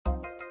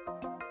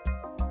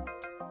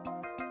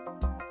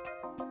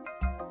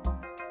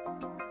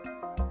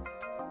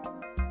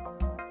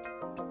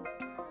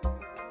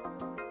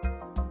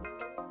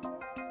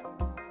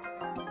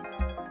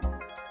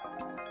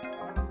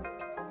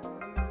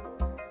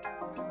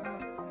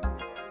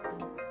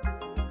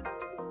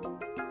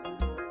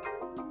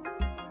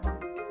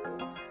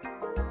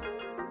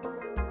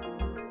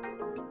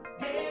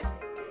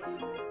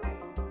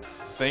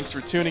Thanks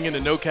for tuning in to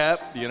No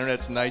Cap, the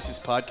internet's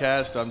nicest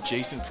podcast. I'm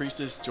Jason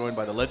Priestis, joined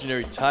by the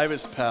legendary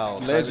Tyvis Powell.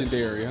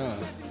 Legendary, huh?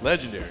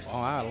 Legendary. Oh,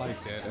 I like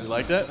that. You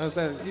like that?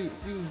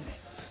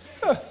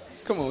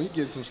 Come on, you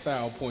get some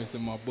style points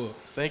in my book.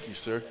 Thank you,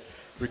 sir.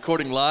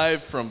 Recording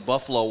live from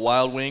Buffalo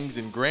Wild Wings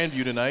in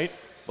Grandview tonight.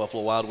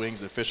 Buffalo Wild Wings,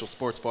 the official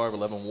sports bar of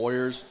 11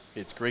 Warriors.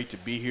 It's great to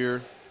be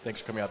here.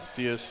 Thanks for coming out to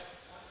see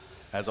us.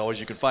 As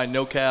always, you can find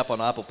No Cap on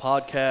Apple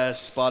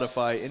Podcasts,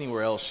 Spotify,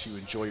 anywhere else you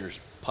enjoy your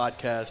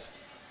podcasts.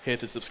 Hit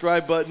the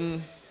subscribe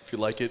button. If you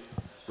like it,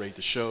 rate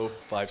the show.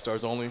 5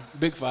 stars only.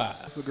 Big 5.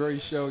 It's a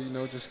great show,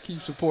 just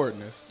keep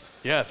supporting us.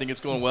 Yeah, I think it's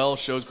going well.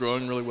 Show's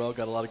growing really well.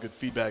 Got a lot of good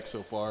feedback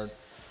so far.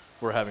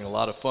 We're having a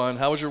lot of fun.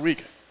 How was your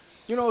week?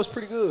 It's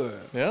pretty good.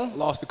 Yeah?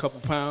 Lost a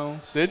couple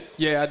pounds. Did?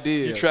 Yeah, I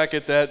did. You track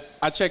it that?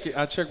 I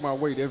check my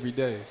weight every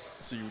day.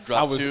 So you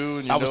dropped 2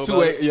 and you I know was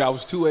about it? Yeah, I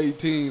was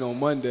 218 on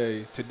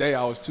Monday. Today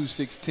I was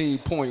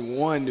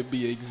 216.1 to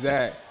be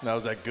exact. Now,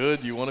 is that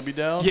good? Do you want to be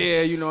down?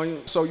 Yeah,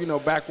 so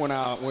back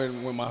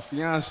when my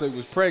fiance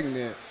was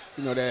pregnant,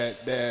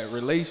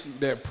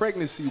 that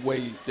pregnancy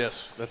weight.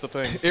 Yes, that's a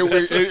thing. It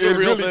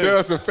really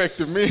does affect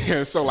the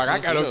men. So I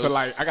got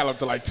up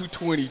to like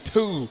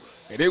 222.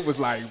 And it was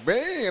like,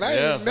 man, I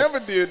ain't never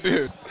did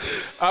this.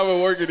 I've been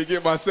working to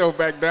get myself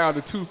back down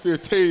to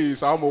 215,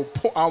 so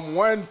I'm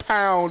 1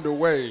 pound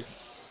away.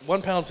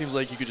 1 pound seems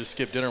like you could just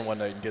skip dinner one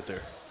night and get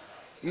there.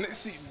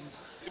 See,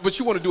 but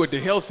you want to do it the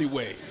healthy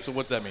way. So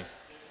what's that mean?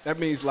 That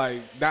means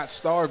not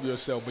starve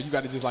yourself, but you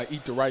got to just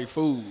eat the right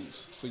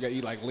foods. So you got to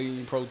eat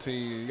lean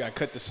protein. You got to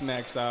cut the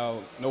snacks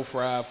out. No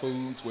fried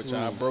foods, which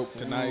I broke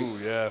tonight. Ooh,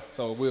 yeah.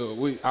 So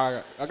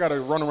I got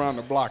to run around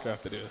the block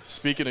after this.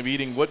 Speaking of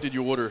eating, what did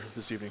you order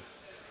this evening?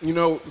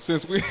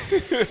 Since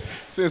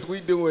we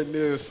doing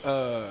this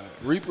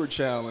Reaper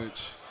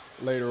challenge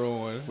later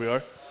on. We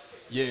are?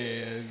 Yeah,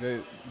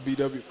 the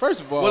BW.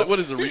 First of all, what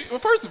is the Reaper?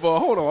 First of all,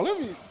 hold on.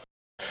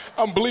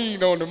 I'm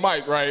bleeding on the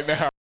mic right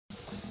now.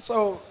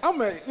 So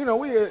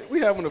we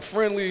having a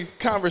friendly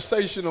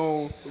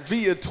conversation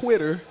via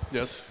Twitter.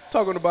 Yes.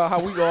 Talking about how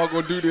we all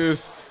gonna do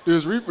this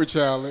Reaper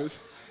challenge,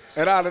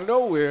 and out of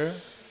nowhere,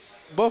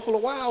 Buffalo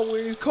Wild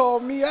Wings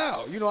called me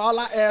out. All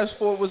I asked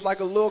for was a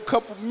little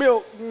cup of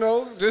milk,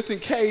 just in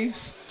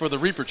case. For the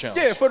Reaper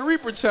challenge. Yeah, for the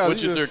Reaper challenge.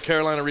 Which is their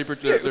Carolina Reaper.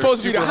 Yeah, their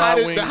supposed to be the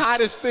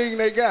hottest thing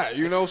they got.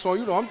 So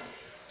I'm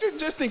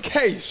just in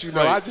case.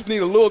 Right. I just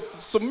need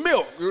some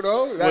milk.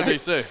 What'd they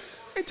say?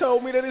 They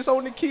told me that it's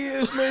on the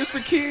kids, man. It's for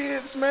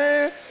kids,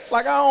 man.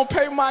 I don't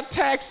pay my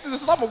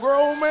taxes. I'm a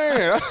grown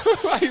man.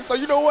 So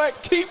you know what?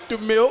 Keep the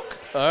milk.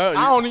 I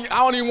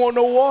don't even want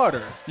no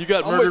water. You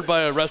got murdered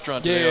by a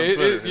restaurant today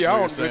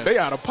on Twitter. They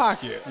out of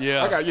pocket.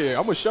 Yeah.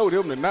 I'm gonna show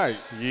them tonight.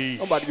 Yeesh.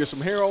 I'm about to get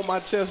some hair on my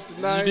chest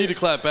tonight. You need to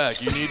clap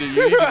back. You need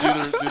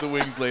to do the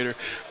wings later.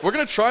 We're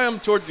gonna try them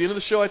towards the end of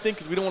the show, I think,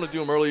 because we don't want to do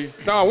them early.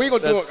 No, we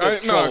ain't gonna do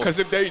it. No, because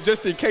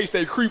just in case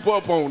they creep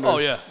up on us. Oh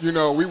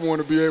yeah. We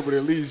want to be able to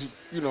at least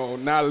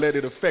not let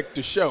it affect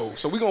the show.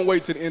 So we're gonna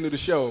wait to the end of the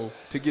show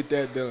to get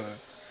that done.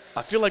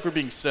 I feel like we're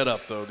being set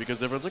up, though,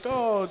 because everyone's like,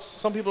 oh,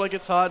 some people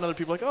it's hot, and other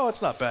people are like, oh,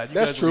 it's not bad. You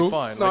that's guys true. will be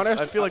fine. No,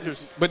 I feel like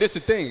there's... But it's the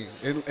thing.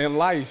 In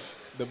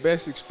life, the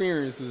best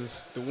experience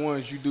is the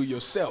ones you do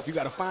yourself. You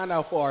got to find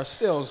out for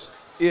ourselves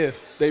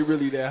if they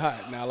really that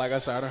hot. Now, like I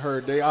said, I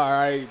heard they all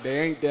right, they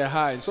ain't that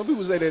hot. And some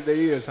people say that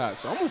they is hot.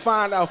 So I'm going to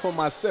find out for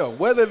myself.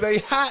 Whether they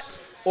hot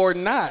or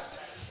not,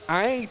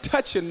 I ain't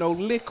touching no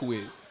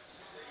liquid.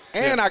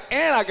 And I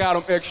got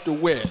them extra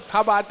wet. How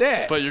about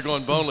that? But you're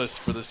going boneless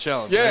for this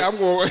challenge. Yeah, right? I'm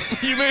going.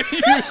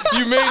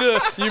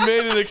 you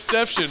made an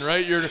exception,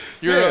 right? You're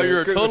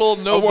a total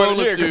no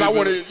boneless dude. Because I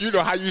want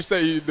to. How you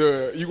say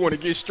you want to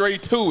get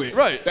straight to it.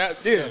 Right.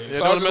 Yeah.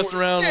 So don't mess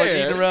around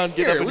eating around,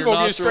 get up in your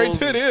nostrils. We're gonna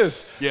get straight to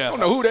this. Yeah. I don't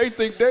know who they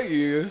think they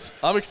is.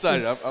 I'm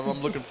excited.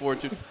 I'm looking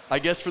forward to it. I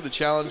guess for the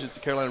challenge, it's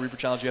the Carolina Reaper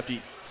challenge. You have to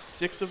eat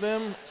 6 of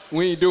them.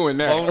 We ain't doing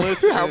that.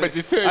 Boneless. How about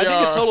you tell y'all? I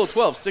think a total of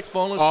 12. 6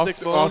 boneless, 6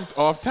 bone.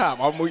 Off top.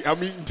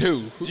 I'm eating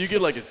 2. Do you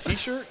get a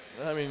T-shirt?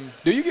 I mean,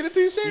 do you get a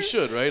T-shirt? You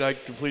should, right? I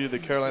completed the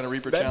Carolina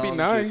Reaper That'd challenge be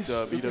nice.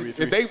 at BW3.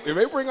 If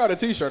they bring out a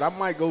T-shirt, I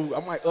might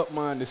up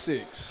mine to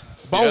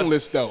 6.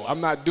 Boneless though. I'm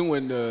not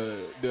doing the.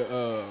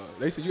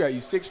 They said you gotta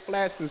eat 6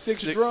 flats and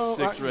 6 drums.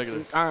 6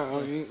 regular.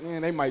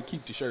 Man, they might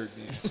keep the shirt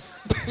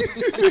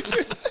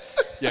then.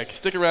 Yeah,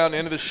 stick around.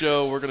 End of the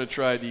show. We're gonna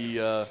try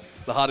the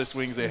hottest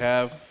wings they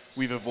have.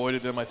 We've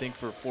avoided them, I think,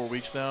 for 4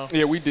 weeks now.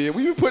 Yeah, we did.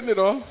 We've been putting it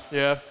off.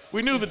 Yeah,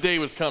 we knew the day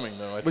was coming,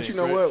 though. But you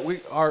know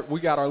what? We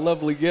got our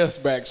lovely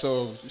guest back,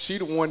 so she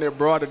the one that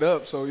brought it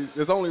up. So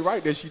it's only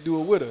right that she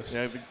do it with us.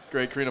 Yeah, the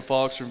great Karina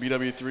Falks from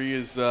BW3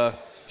 is.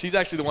 She's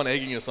actually the one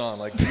egging us on.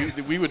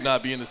 We would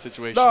not be in this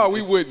situation. No,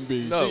 we wouldn't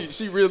be. No.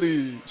 She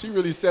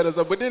really set us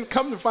up. But then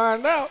come to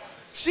find out,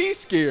 she's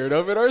scared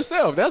of it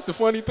herself. That's the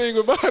funny thing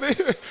about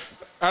it.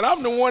 And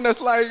I'm the one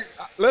that's like,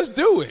 let's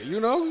do it,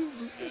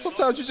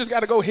 Sometimes you just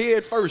got to go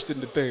head first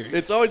into things.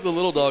 It's always the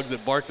little dogs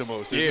that bark the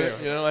most,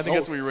 isn't it? I think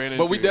that's what we ran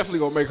into. But we definitely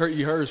going to make her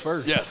eat hers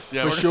first. Yes.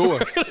 Yeah, for sure.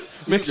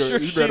 Make sure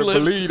you she better lives.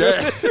 believe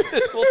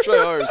that. We'll try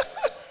ours.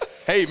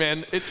 Hey,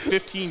 man, it's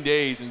 15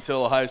 days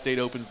until Ohio State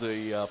opens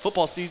the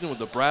football season with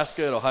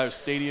Nebraska at Ohio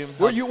Stadium.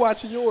 Where you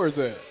watching yours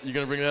at? You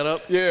gonna bring that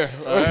up? Yeah.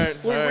 All right.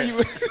 Where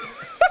you?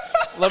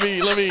 Let me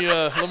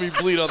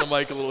bleed on the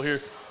mic a little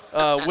here.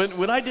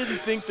 When I didn't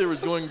think there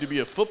was going to be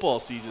a football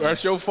season.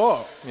 That's your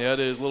fault. Yeah, it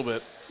is a little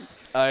bit.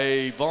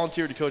 I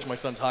volunteered to coach my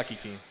son's hockey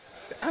team.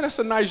 That's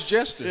a nice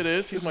gesture. It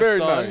is. He's it's my very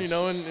son,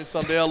 nice. and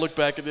someday I'll look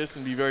back at this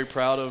and be very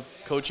proud of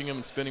coaching him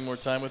and spending more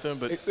time with him.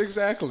 But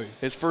exactly.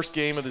 His first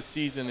game of the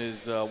season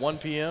is 1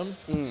 p.m.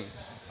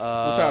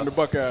 What time the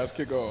Buckeyes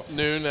kick off?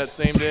 Noon that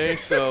same day.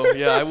 So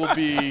yeah,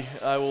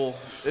 I will.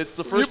 It's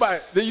the first.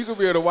 Then you could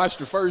be able to watch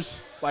the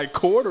first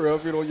quarter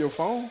of it on your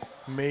phone.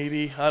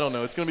 Maybe, I don't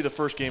know. It's going to be the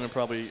first game in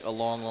probably a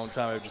long, long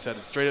time. I've just had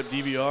it straight up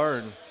DVR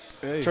and.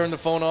 Hey. Turn the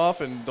phone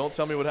off and don't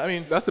tell me what. I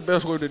mean, that's the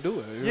best way to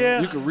do it.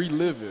 Yeah, you can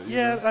relive it.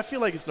 Yeah, I feel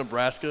like it's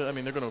Nebraska. I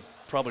mean, they're going to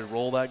probably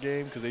roll that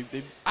game because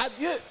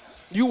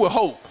you would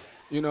hope.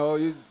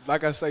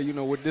 Like I say,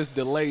 with this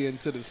delay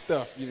into the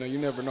stuff, you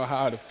never know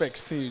how it affects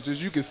teams.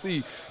 As you can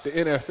see, the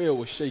NFL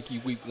was shaky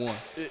week 1.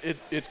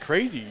 It's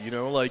crazy. You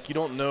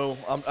don't know.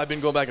 I've been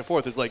going back and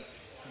forth. It's like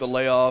the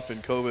layoff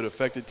and COVID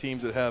affected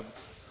teams that have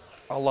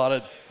a lot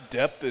of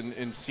depth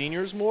in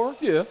seniors more?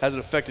 Yeah. Has it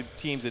affected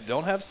teams that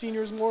don't have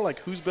seniors more? Like,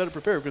 who's better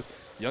prepared? Because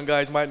young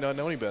guys might not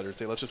know any better.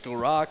 Say, let's just go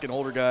rock, and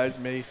older guys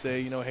may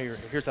say, hey,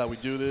 here's how we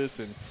do this,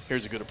 and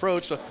here's a good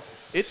approach. So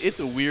it's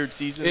a weird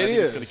season. I think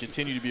it's going to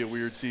continue to be a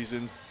weird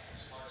season.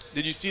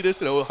 Did you see this?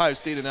 That Ohio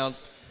State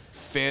announced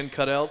fan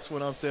cutouts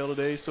went on sale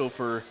today. So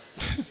for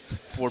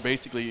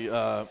basically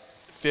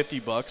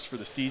 $50 for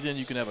the season,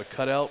 you can have a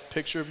cutout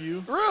picture of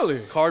you. Really?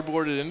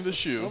 Cardboarded into the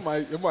shoe.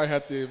 You might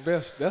have to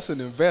invest. That's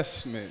an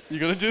investment. You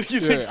gonna do? You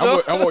think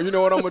so? You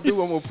know what I'm gonna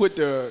do? I'm gonna put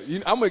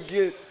I'm gonna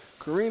get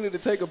Karina to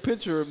take a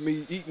picture of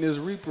me eating this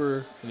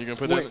Reaper. And you're gonna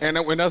put that.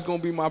 And that's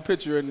gonna be my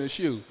picture in the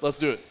shoe. Let's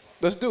do it.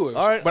 Let's do it.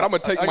 All right. But I'm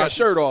gonna take my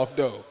shirt off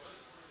though.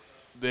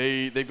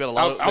 They've got a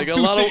lot of I'm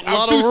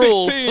lot of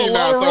rules. A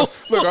lot of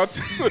rules. Look,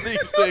 with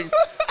these things.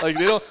 Like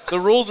the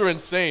rules are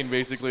insane.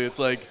 Basically, it's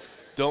like.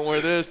 Don't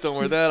wear this, don't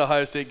wear that.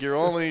 Ohio State gear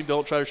only.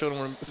 Don't try to show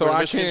them. So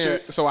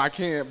I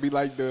can't be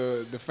like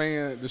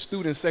the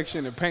student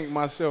section and paint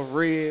myself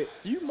red.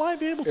 You might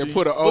be able to. And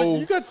put an O.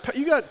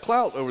 You got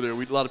clout over there.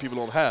 A lot of people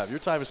don't have. Your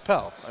time is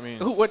pal. I mean,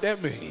 what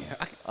that mean?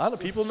 A lot of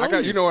people know.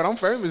 You know what? I'm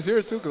famous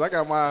here too because I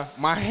got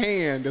my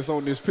hand that's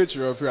on this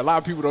picture up here. A lot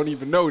of people don't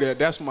even know that.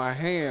 That's my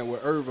hand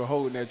with Irvin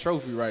holding that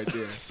trophy right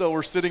there. So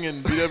we're sitting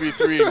in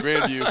BW3 in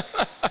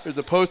Grandview. There's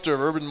a poster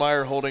of Urban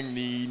Meyer holding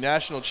the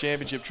national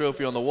championship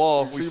trophy on the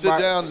wall. We sit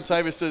down and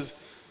Tyvis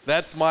says,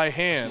 "That's my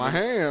hand." It's my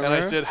hand. And I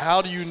said,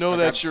 "How do you know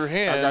that's your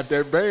hand?" I got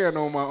that band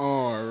on my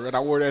arm, and I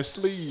wore that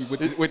sleeve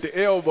with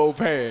the elbow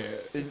pad.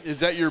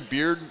 Is that your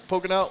beard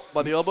poking out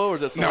by the elbow, or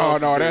is that someone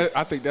else's beard?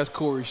 I think that's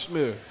Corey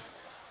Smith.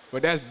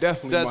 But that's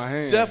definitely my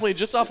hand. Definitely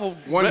just off of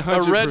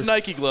a red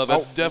Nike glove.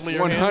 That's definitely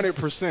your hand.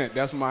 100%.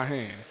 That's my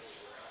hand.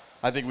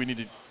 I think we need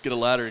to get a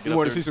ladder and get up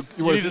there.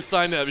 You need to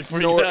sign that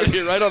before you get out of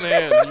here. Right on the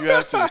hand. You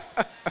have to.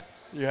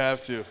 You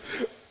have to.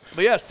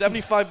 But yeah,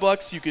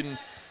 $75. You can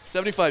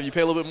 75. You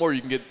pay a little bit more.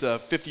 You can get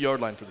 50-yard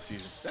line for the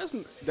season.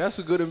 That's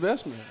a good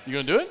investment. You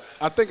gonna do it?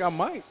 I think I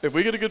might. If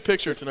we get a good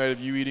picture tonight of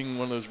you eating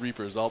one of those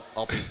Reapers, I'll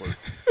pay for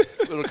it.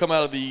 It'll come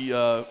out of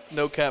the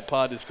No Cap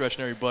Pod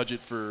discretionary budget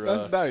for.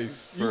 That's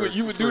nice.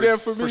 You would do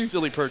that for me for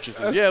silly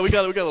purchases. Yeah, we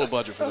got a little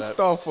budget for that. That's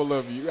thoughtful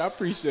of you. I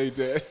appreciate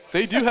that.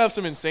 They do have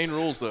some insane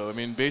rules though. I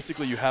mean,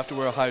 basically you have to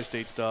wear Ohio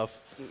State stuff.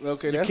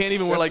 Okay, you can't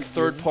even wear like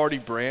third-party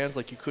brands.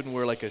 Like you couldn't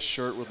wear like a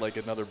shirt with like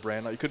another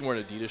brand. You couldn't wear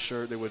an Adidas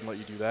shirt. They wouldn't let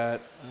you do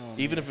that,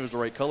 even if it was the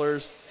right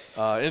colors.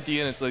 And at the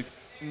end, it's like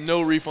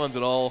no refunds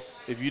at all.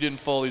 If you didn't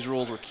follow these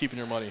rules, we're keeping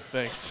your money.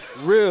 Thanks.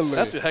 Really?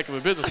 That's a heck of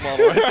a business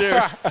model right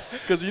there.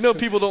 Because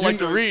people don't like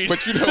to read.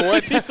 But you know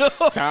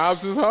what?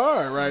 Times is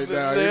hard right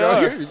now. They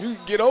are. If you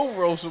get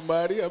over on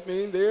somebody, I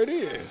mean, there it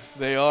is.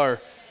 They are.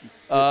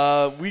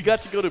 We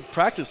got to go to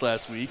practice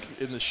last week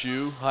in the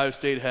shoe. Ohio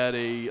State had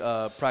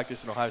a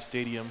practice in Ohio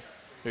Stadium.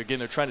 Again,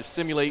 they're trying to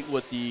simulate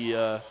what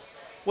the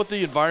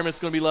environment's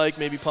going to be like.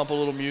 Maybe pump a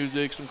little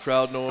music, some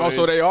crowd noise. Oh,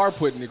 so they are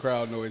putting the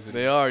crowd noise in.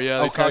 They are,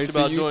 yeah. They talked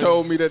about you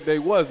told me that they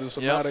wasn't,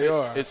 so now they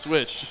are. It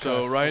switched. Okay.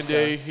 So Ryan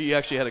Day, he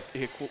actually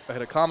had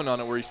a comment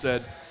on it where he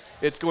said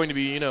it's going to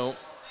be a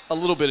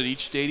little bit at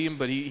each stadium,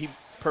 but he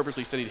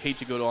purposely said he'd hate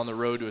to go on the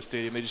road to a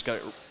stadium. They just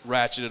got to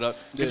ratchet it up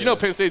because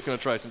Penn State's going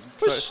to try some.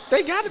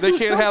 They got to. They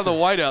can't have the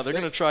whiteout. They're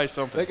going to try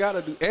something. They got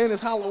to do, and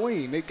it's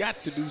Halloween. They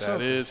got to do something.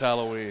 That is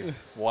Halloween.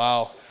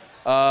 Wow.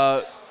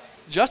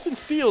 Justin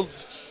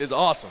Fields is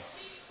awesome.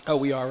 Oh,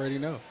 we already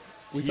know.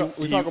 We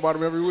talk about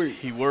him every week.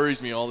 He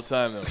worries me all the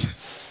time though.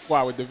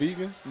 Why, with the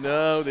vegan?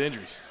 No, the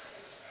injuries.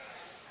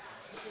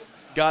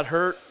 Got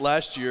hurt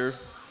last year.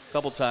 A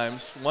couple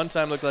times. One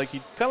time looked like he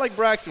kind of like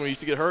Braxton when he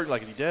used to get hurt.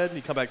 Like, is he dead? And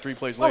he'd come back 3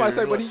 plays later. I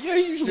say, but he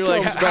usually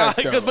comes back.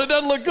 But it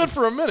doesn't look good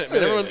for a minute,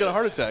 man. Everyone's got a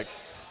heart attack.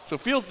 So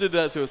Fields did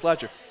that to us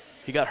last year.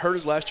 He got hurt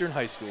his last year in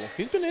high school.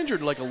 He's been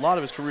injured like a lot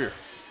of his career.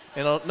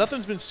 And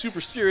nothing's been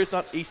super serious,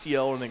 not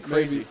ACL or anything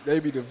crazy.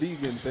 Maybe the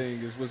vegan thing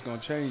is what's going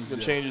to change.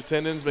 Gonna change his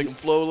tendons, make him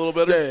flow a little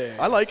better. Yeah.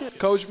 I like it.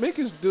 Coach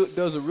Mickens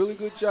does a really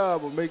good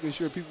job of making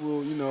sure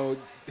people,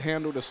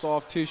 handle the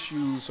soft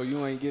tissues so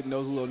you ain't getting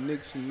those little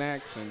nicks and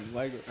knacks.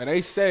 And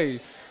they say,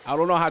 I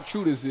don't know how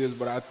true this is,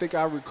 but I think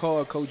I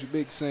recall Coach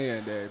Mick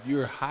saying that if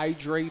you're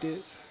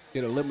hydrated,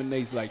 it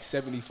eliminates like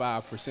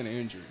 75% of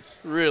injuries.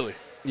 Really?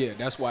 Yeah,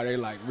 that's why they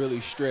like really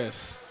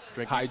stress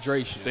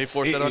hydration. They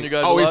force that on you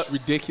guys a lot? Oh, it's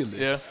ridiculous.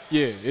 Yeah?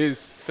 Yeah,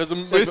 it's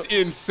Because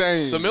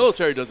insane. The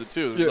military does it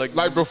too. Yeah,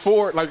 like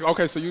before,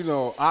 okay,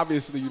 so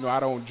obviously, I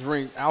don't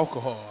drink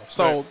alcohol.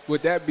 So right.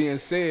 with that being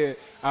said,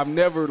 I've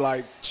never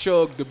like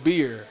chugged the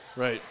beer.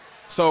 Right.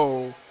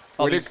 So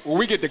when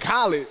we get to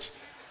college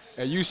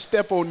and you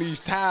step on these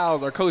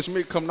tiles or Coach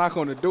Mick come knock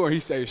on the door and he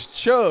says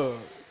chug.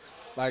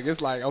 Like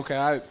it's like,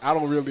 okay, I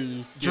don't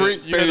really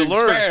drink things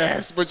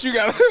fast, but you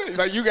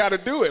gotta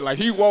do it. Like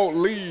he won't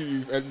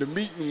leave and the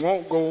meeting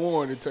won't go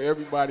on until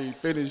everybody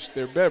finished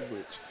their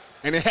beverage.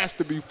 And it has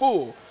to be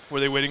full.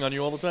 Were they waiting on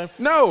you all the time?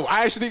 No,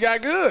 I actually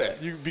got good.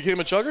 You became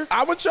a chugger?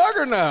 I'm a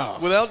chugger now.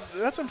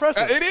 That's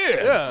impressive. It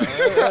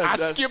is. Yeah. I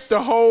skipped the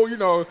whole,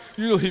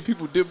 usually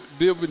people dib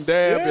and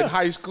dab in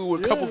high school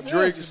with a couple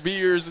drinks,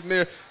 beers in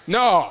there.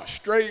 No,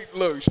 straight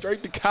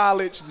to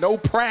college, no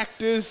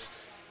practice.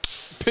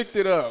 Picked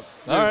it up.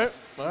 All right.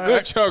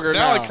 Good chugger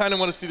now. now. I kind of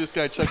want to see this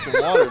guy chug some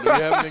water. Do we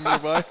have anything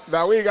nearby?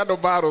 No, we ain't got no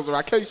bottles.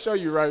 I can't show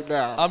you right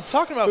now. I'm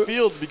talking about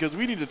Fields because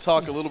we need to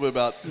talk a little bit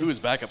about who his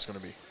backup's going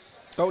to be.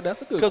 Oh,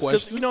 that's a good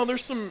question. Because,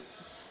 there's some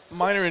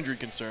minor injury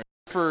concerns.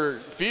 For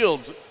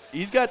Fields,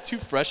 he's got two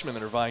freshmen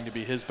that are vying to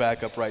be his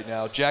backup right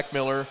now, Jack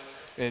Miller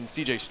and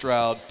C.J.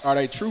 Stroud. Are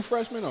they true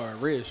freshmen or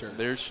red shirt?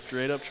 They're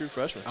straight-up true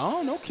freshmen.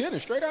 Oh, no kidding.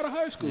 Straight out of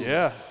high school.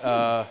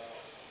 Yeah.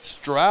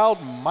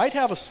 Stroud might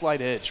have a slight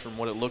edge from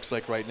what it looks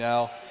like right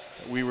now.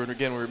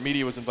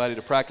 Media was invited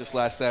to practice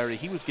last Saturday.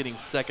 He was getting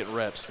second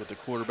reps with the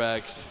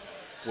quarterbacks,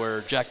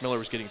 where Jack Miller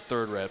was getting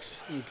third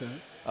reps. Okay.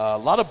 A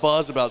lot of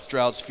buzz about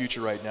Stroud's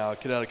future right now. A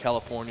kid out of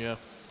California,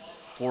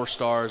 4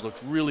 stars,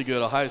 looked really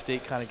good. Ohio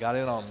State kind of got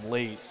in on him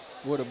late.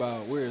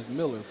 Where is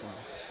Miller from?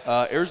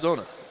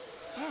 Arizona.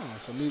 Oh,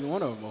 so neither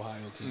one of them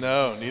Ohio kids.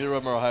 No, neither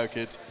of them are Ohio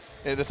kids.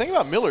 And the thing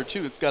about Miller,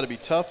 too, that's got to be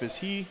tough is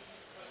he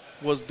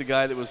was the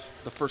guy that was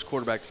the first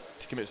quarterback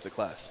to commit to the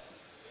class.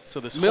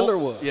 So Miller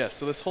was? Yeah,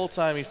 so this whole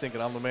time he's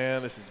thinking, I'm the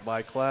man, this is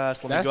my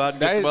class, let me go out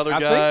and get some other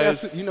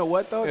guys. I think you know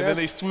what, though? And then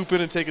they swoop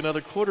in and take another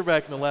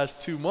quarterback in the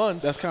last 2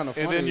 months. That's kind of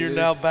funny. And then you're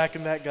now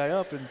backing that guy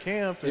up in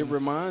camp. It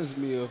reminds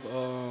me of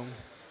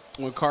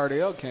when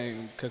Cardell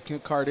came, because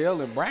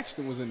Cardell and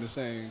Braxton was in the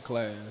same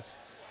class.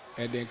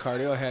 And then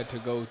Cardell had to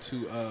go to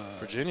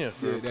Virginia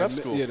for prep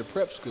school. Yeah, the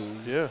prep school.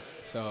 Yeah.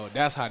 So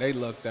that's how they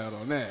lucked out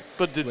on that.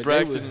 But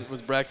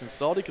was Braxton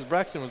salty? Because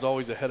Braxton was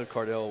always ahead of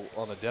Cardell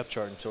on the depth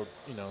chart until,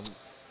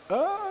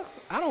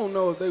 I don't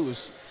know if they was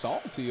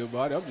salty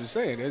about it. I'm just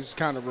saying, it just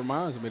kind of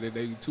reminds me that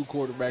they 2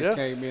 quarterbacks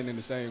came in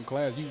the same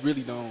class. You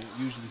really don't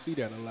usually see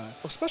that a lot.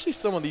 Well, especially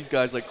some of these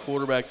guys like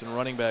quarterbacks and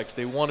running backs,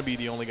 they want to be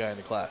the only guy in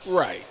the class.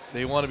 Right.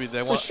 They want to be.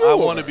 I sure.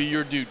 want to be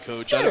your dude,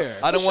 coach. Yeah,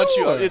 I don't want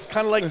sure. you. It's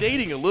kind of like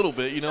dating a little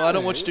bit. I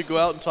don't want you to go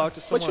out and talk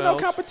to someone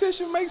else. But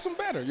competition makes them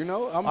better.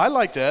 I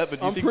like that.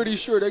 But I'm pretty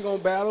sure they're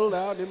gonna battle it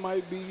out. It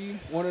might be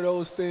one of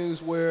those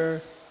things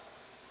where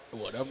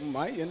one of them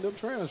might end up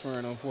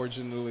transferring,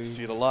 unfortunately.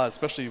 See it a lot,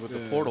 especially with the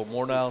portal.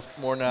 More now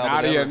than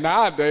ever.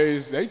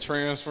 Nowadays, they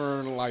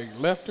transferring like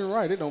left and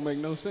right. It don't make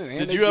no sense.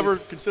 Did you ever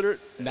consider it?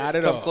 Not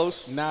at all. Come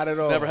close? Not at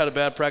all. Never had a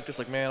bad practice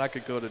like, man, I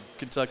could go to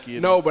Kentucky.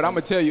 No, but I'm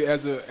going to tell you,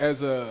 as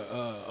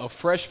a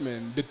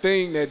freshman, the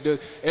thing that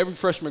every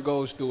freshman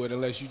goes through it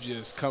unless you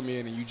just come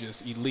in and you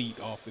just elite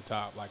off the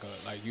top, like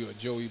you're a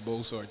Joey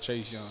Bosa or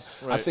Chase Young.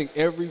 Right. I think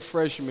every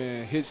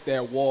freshman hits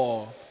that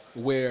wall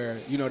where,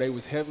 they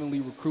was heavily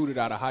recruited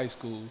out of high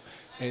school,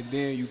 and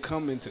then you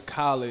come into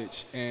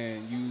college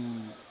and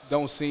you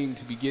don't seem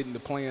to be getting the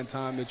playing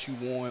time that you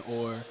want,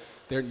 or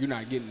you're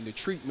not getting the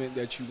treatment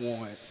that you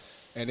want.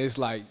 And it's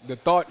like the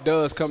thought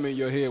does come in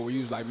your head where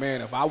you was like, man,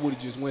 if I would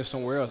have just went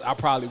somewhere else, I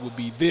probably would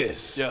be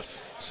this.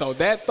 Yes. So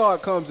that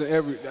thought comes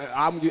in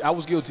I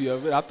was guilty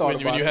of it. I thought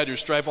when you had your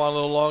stripe on a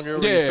little longer.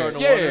 Yeah, you're starting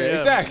to wonder,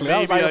 exactly. I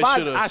was maybe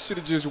like, I should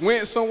have just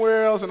went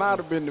somewhere else and I'd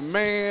have been the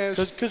man.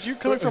 Because you're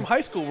coming from high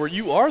school where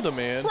you are the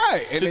man,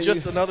 right? To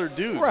just another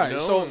dude, right?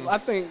 So I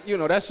think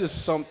that's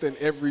just something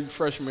every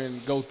freshman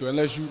go through.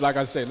 Unless you, like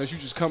I said, unless you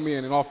just come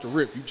in and off the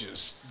rip, you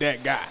just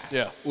that guy.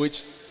 Yeah.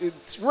 Which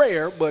it's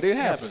rare, but it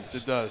happens.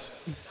 It does.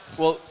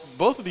 Well,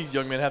 both of these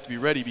young men have to be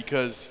ready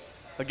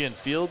because, again,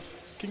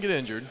 Fields can get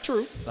injured.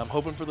 True. I'm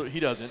hoping he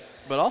doesn't.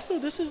 But also,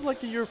 this is like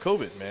the year of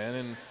COVID, man.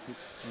 And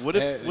what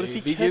if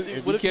he catches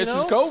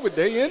COVID?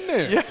 They in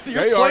there. Yeah,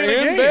 they are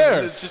in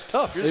there. It's just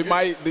tough.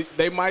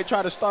 They might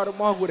try to start them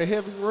off with a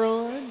heavy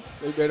run.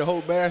 They better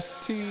hold Master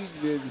T.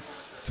 Then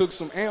took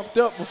some amped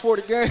up before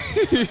the game.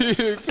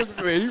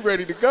 He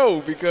ready to go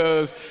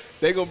because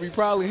they're going to be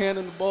probably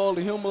handing the ball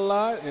to him a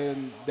lot,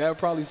 and that'll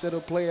probably set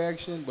up play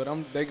action, but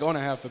they're going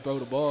to have to throw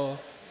the ball.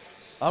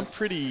 I'm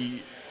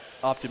pretty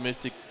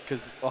optimistic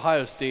because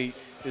Ohio State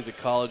is a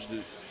college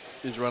that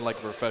is run like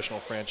a professional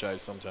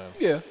franchise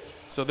sometimes. Yeah.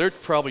 So they're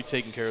probably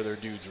taking care of their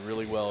dudes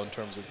really well in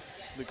terms of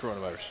the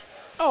coronavirus.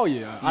 Oh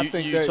yeah, I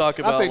think you talk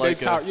about I think like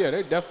they top. Yeah,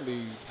 they're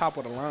definitely top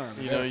of the line.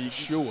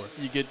 Sure.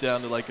 You get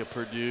down to like a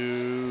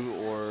Purdue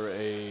or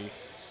a,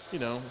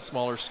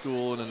 smaller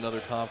school in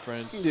another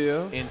conference.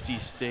 Yeah. NC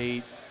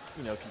State,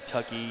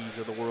 Kentucky's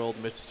of the world,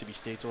 Mississippi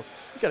State's. You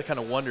got to kind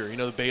of wonder.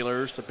 The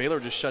Baylor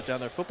just shut down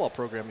their football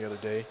program the other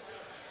day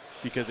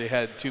because they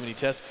had too many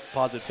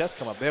positive tests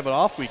come up. They have an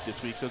off week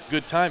this week, so it's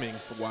good timing.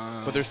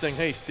 Wow. But they're saying,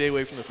 hey, stay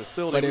away from the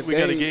facility. We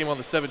got a game on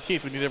the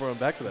 17th. We need everyone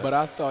back for that. But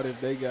I thought if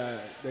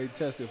they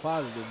tested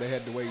positive, they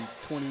had to wait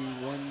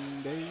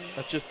 21 days.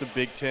 That's just the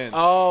Big Ten.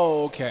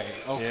 Oh, okay.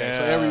 Yeah.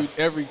 So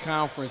every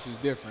conference is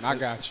different. I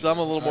got you. Some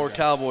a little more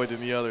cowboy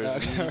than the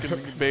others.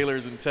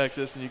 Baylor's in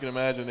Texas, and you can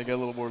imagine they got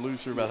a little more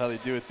looser about how they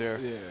do it there.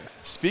 Yeah.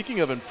 Speaking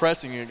of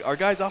impressing, our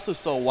guys also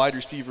saw wide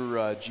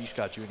receiver G.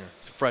 Scott Jr.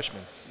 He's a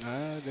freshman.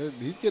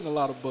 He's getting a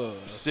lot of buzz.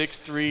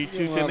 6'3",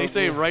 210. They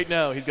say right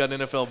now he's got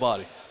an NFL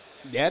body.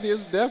 That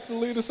is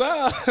definitely the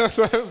size. That's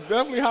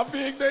definitely how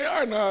big they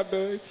are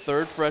nowadays.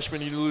 Third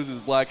freshman, you lose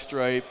his black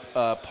stripe.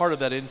 Part of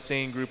that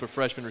insane group of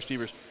freshman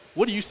receivers.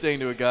 What are you saying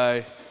to a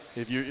guy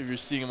if you're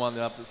seeing him on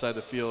the opposite side of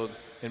the field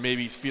and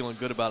maybe he's feeling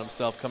good about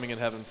himself, coming in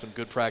having some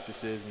good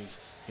practices,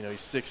 and he's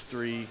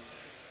 6'3",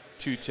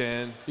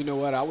 210. You know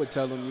what? I would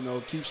tell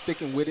him, keep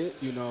sticking with it.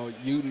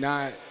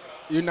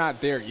 You're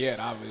not there yet,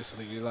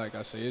 obviously. Like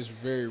I say, it's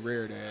very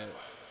rare that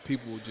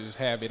people just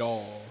have it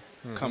all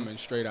coming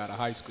straight out of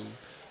high school.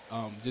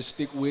 Just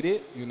stick with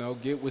it,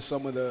 get with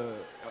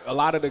a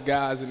lot of the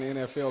guys in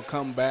the NFL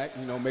come back,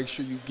 make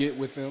sure you get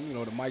with them,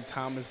 the Mike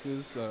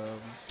Thomases,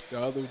 the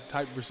other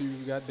type of receivers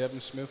we got, Devin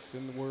Smith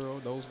in the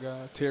world, those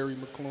guys, Terry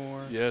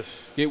McLaurin.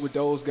 Yes. Get with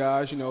those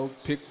guys,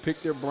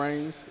 pick their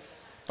brains,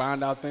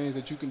 find out things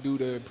that you can do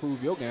to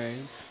improve your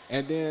game.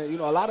 And then,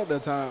 a lot of the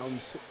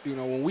times,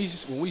 when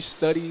we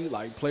study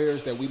like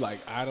players that we like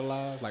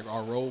idolize, like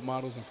our role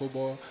models in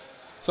football,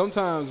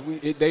 sometimes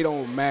they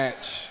don't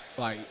match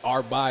like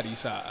our body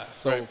size.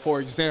 So, right. For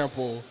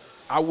example,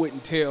 I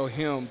wouldn't tell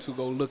him to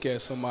go look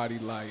at somebody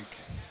like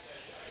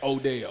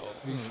Odell.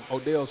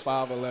 Odell's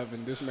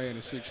 5'11". This man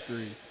is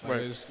 6'3".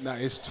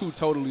 Right. It's two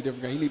totally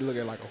different guys. You need to look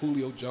at like a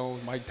Julio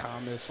Jones, Mike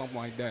Thomas, something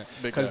like that,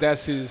 because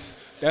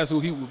that's who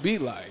he would be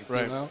like.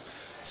 Right.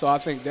 So I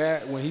think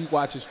that when he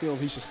watches film,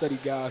 he should study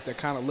guys that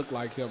kind of look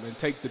like him and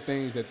take the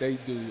things that they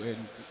do, and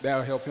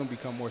that'll help him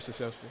become more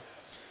successful.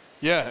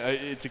 Yeah,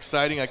 it's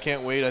exciting. I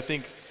can't wait. I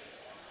think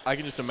I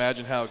can just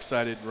imagine how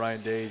excited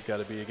Ryan Day's got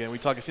to be. Again,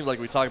 it seems like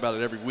we talk about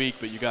it every week,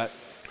 but you got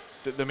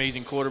the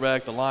amazing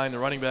quarterback, the line, the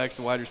running backs,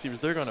 the wide receivers.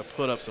 They're going to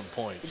put up some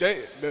points.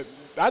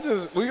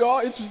 We all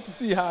interested to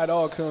see how it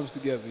all comes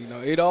together. You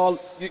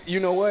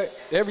know what?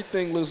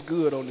 Everything looks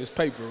good on this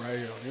paper right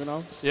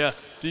here. Yeah.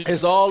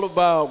 It's all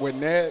about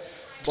when that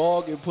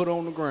ball get put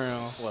on the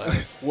ground.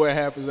 What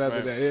happens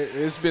after that?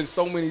 It's been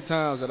so many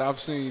times that I've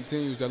seen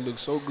teams that look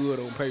so good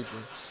on paper,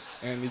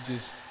 and it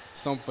just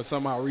for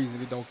some odd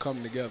reason it don't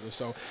come together.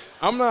 So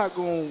I'm not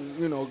going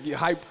to get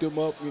hyped them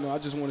up. I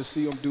just want to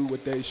see them do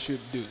what they should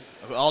do.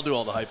 I'll do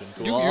all the hyping.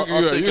 Cool.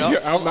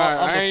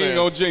 I ain't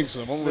gonna jinx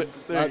them.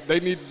 They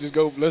need to just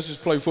go. Let's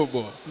just play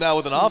football. Now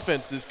with an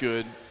offense this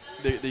good,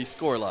 they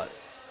score a lot.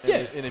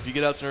 And if you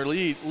get out to an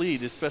early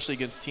lead, especially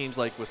against teams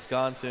like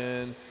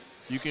Wisconsin,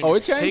 you can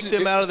take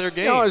them out of their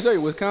game. I say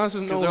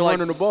Wisconsin's not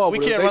running the ball. We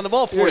can't run the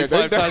ball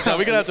 45 times now.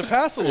 We're gonna have to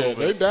pass a little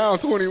bit. They down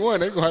 21.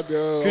 They gonna have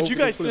to. Could you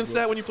guys sense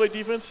that when you played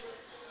defense?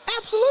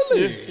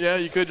 Absolutely. Yeah,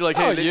 you could. You're like,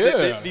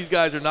 hey, these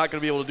guys are not going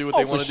to be able to do what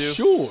they want to do.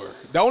 Sure.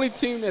 The only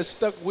team that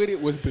stuck with it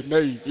was the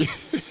Navy.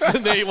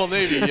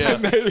 Navy, yeah.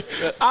 Navy.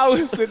 I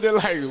was sitting there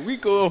like, we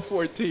go up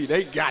 14.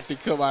 They got to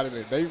come out of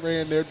there. They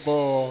ran that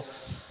ball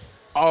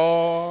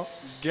all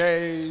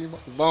game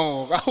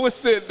long. I was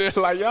sitting there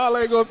like, y'all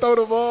ain't going to throw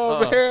the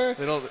ball, man.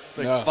 They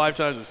don't 5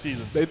 times a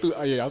season. I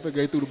think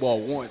they threw the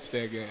ball once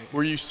that game.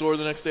 Were you sore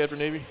the next day after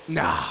Navy?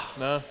 Nah.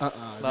 No?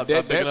 Not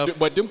big enough?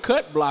 But them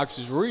cut blocks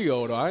is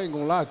real, though. I ain't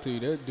going to lie to you.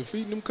 They're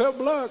defeating them cut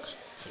blocks.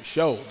 For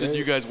sure. Did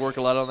you guys work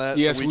a lot on that?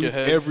 Yes, the week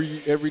ahead?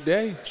 every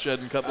day.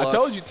 Shedding cut blocks? I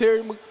told you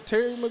Terry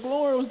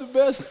McLaurin was the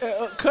best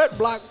cut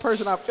block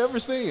person I've ever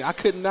seen. I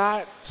could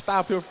not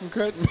stop him from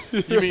cutting.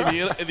 You mean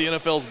the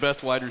NFL's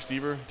best wide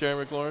receiver,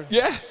 Terry McLaurin?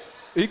 Yeah.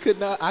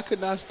 I could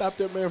not stop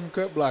that man from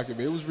cut blocking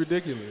me. It was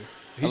ridiculous.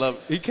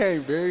 He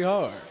came very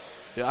hard.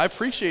 Yeah, I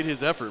appreciate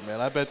his effort, man.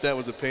 I bet that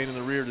was a pain in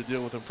the rear to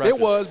deal with in practice. It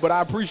was, but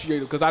I appreciate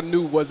it because I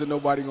knew wasn't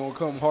nobody going to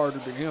come harder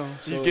than him.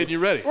 So. He's getting you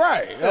ready.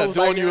 Right. Yeah,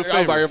 doing you a favor. I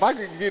was like, if I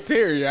could get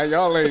Terry,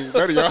 y'all ain't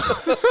none of y'all.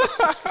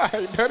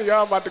 Ain't none of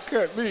y'all about to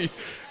cut me.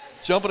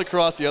 Jumping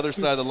across the other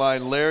side of the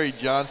line, Larry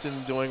Johnson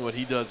doing what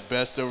he does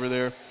best over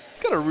there. He's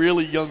got a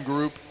really young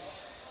group.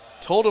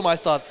 Told him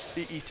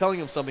he's telling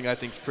him something I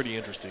think is pretty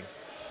interesting.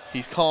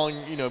 He's calling,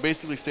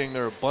 basically saying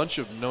they're a bunch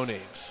of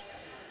no-names.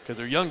 Because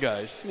they're young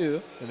guys,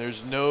 and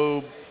there's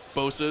no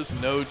Bosa's,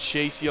 no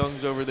Chase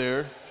Youngs over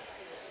there.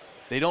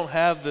 They don't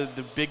have the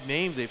big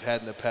names they've had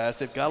in the past.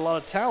 They've got a lot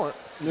of talent,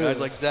 guys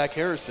like Zach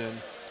Harrison.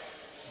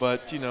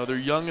 But, they're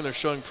young and they're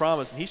showing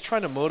promise, and he's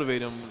trying to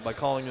motivate them by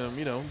calling them,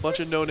 a bunch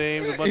of no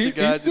names, a bunch of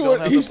guys who don't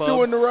have the pub. He's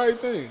doing the right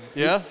thing.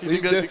 Yeah? You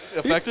think that's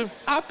effective?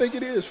 I think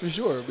it is for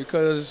sure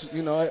because,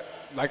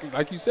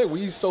 like you said,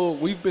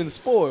 we've been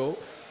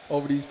spoiled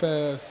over these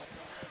past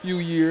few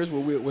years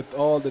with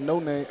all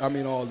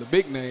the all the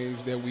big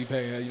names that we've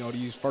had,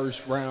 these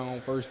first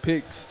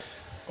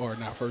picks, or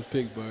not first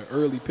picks, but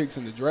early picks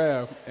in the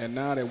draft. And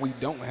now that we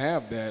don't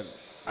have that,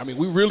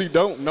 we really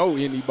don't know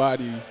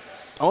anybody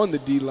on the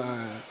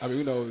D-line.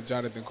 We know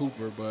Jonathan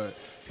Cooper, but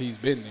he's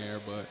been there.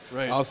 But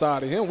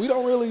outside of him, we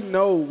don't really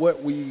know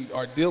what we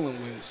are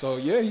dealing with. So,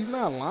 yeah, he's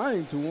not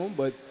lying to him,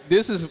 but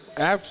this is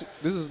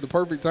the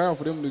perfect time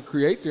for them to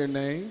create their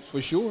names,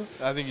 for sure.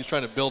 I think he's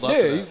trying to build up to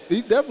that.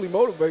 He's definitely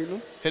motivating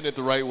them. Hitting it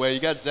the right way. You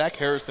got Zach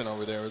Harrison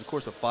over there. Of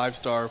course, a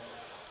 5-star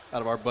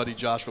out of our buddy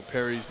Joshua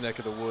Perry's neck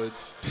of the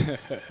woods.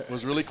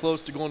 Was really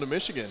close to going to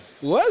Michigan.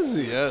 Was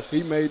he? Yes.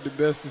 He made the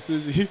best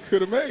decision he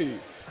could have made.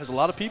 There's a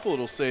lot of people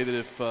that'll say that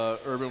if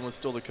Urban was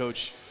still the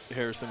coach,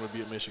 Harrison would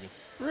be at Michigan.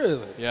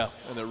 Really? Yeah,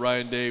 and that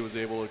Ryan Day was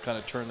able to kind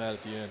of turn that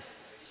at the end.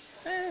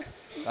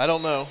 I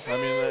don't know.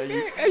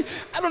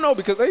 I don't know,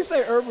 because they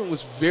say Urban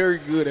was very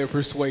good at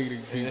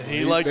persuading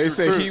people. They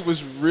say he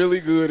was really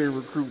good at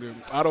recruiting.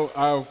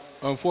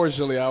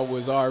 Unfortunately, I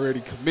was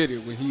already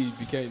committed when he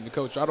became the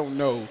coach. I don't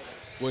know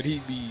what he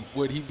be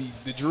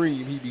the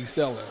dream he'd be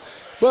selling.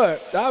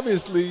 But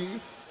obviously,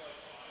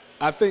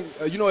 I think,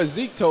 as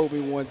Zeke told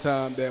me one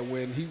time that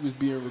when he was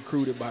being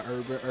recruited by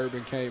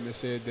Urban came and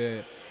said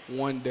that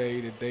one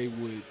day that they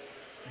would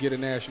get a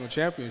national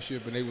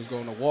championship and they was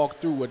going to walk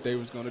through what they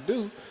was going to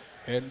do.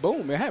 And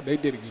boom, it happened. They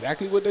did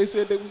exactly what they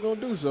said they was going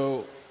to do.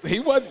 So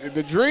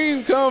the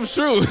dream comes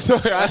true. So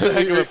that's a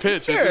heck of a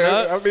pitch,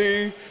 isn't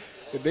it?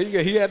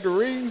 He had the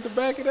rings to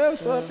back it up.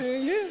 So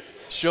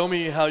Show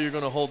me how you're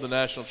going to hold the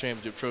national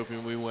championship trophy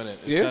when we win it.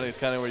 It's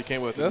kind of where you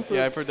came with it.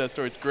 I've heard that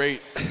story. It's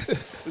great.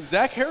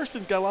 Zach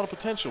Harrison's got a lot of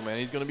potential, man.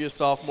 He's going to be a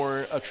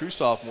sophomore, a true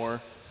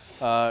sophomore.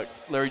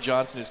 Larry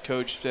Johnson, his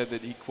coach, said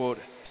that he, quote,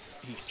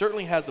 he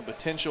certainly has the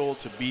potential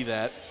to be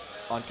that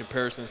on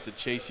comparisons to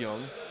Chase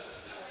Young.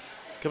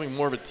 Becoming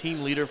more of a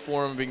team leader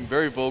for him, being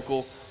very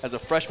vocal. As a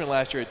freshman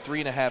last year, had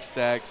 3.5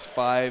 sacks,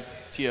 5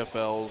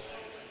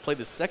 TFLs. Played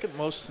the second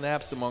most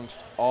snaps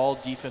amongst all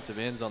defensive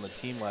ends on the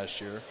team last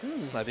year.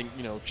 And I think,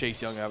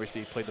 Chase Young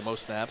obviously played the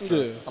most snaps.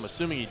 So I'm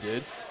assuming he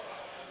did.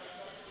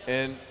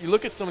 And you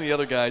look at some of the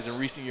other guys in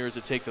recent years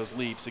that take those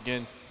leaps.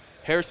 Again,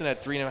 Harrison had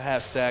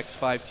 3.5 sacks,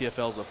 5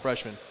 TFLs as a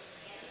freshman.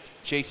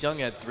 Chase Young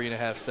had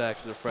 3.5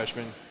 sacks as a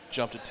freshman,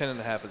 jumped to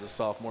 10.5 as a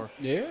sophomore.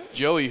 Yeah.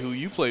 Joey, who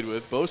you played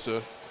with,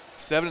 Bosa,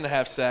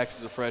 7.5 sacks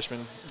as a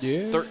freshman,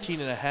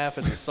 13.5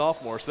 as a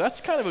sophomore. So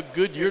that's kind of a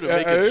good year to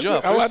make a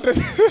jump.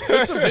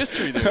 There's some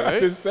history there, right? I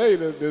can say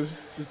that the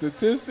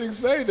statistics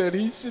say that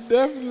he should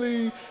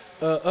definitely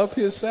up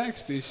his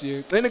sacks this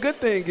year. And the good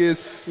thing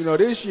is,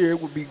 this year it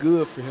would be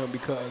good for him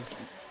because,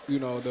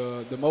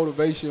 the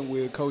motivation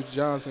with Coach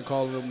Johnson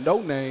calling him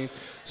no name.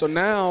 So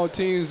now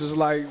teams is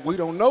like, we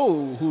don't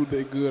know who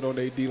they good on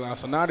their D-line.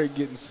 So now they're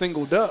getting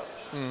singled up.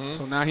 Mm-hmm.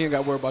 So now he ain't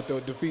got to worry about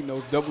defeating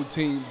those double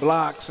team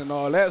blocks and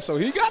all that. So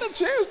he got a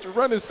chance to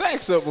run his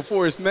sacks up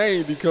before his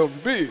name becomes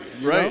big.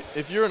 You know?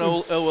 If you're an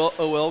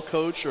OL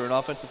coach or an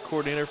offensive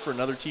coordinator for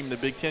another team in the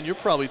Big Ten, you're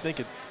probably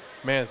thinking,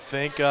 man,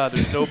 thank God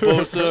there's no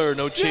Bosa or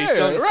no Chase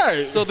Young.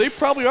 Right. So they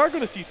probably are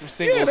going to see some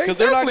singles because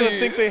they're not going to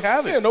think they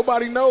have it. Yeah,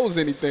 nobody knows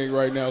anything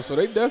right now. So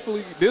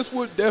this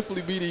would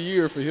definitely be the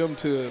year for him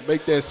to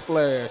make that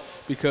splash,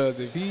 because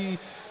if he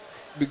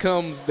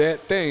becomes that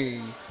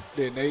thing,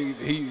 then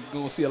he's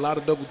going to see a lot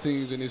of double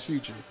teams in his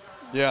future.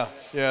 Yeah,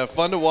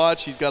 fun to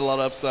watch. He's got a lot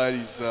of upside.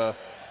 He's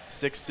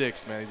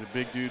 6'6", man. He's a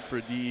big dude for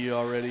a DE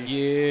already.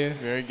 Yeah.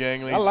 Very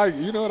gangly.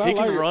 He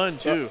can run,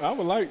 too. I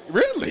would like,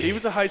 really? He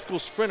was a high school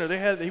sprinter.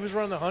 He was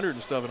running the 100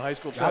 and stuff in high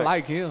school track. I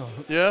like him.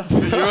 Yeah?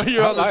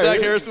 You're on the Zach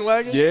Harrison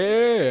wagon?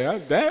 Yeah.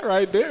 That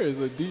right there is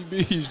a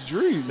DB's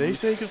dream. They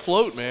say he could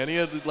float, man. They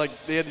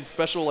had these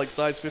special,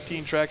 size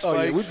 15 track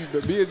spikes. Oh,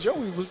 yeah. Me and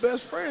Joey was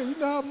best friends.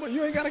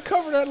 You ain't got to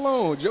cover that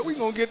long. Joey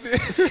going to get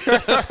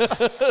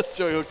there.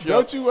 Joey hooked you up.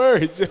 Don't you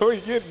worry.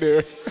 Joey get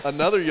there.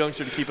 Another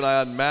youngster to keep an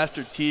eye on,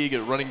 Master Teague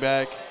at running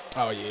back.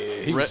 Oh,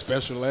 yeah. He was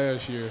special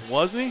last year.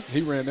 Wasn't he?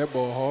 He ran that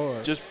ball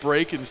hard. Just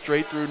breaking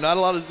straight through. Not a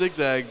lot of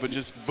zigzag, but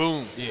just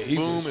boom. Yeah,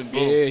 boom.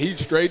 Yeah, he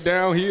straight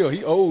downhill.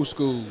 He old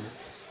school.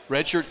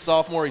 Redshirt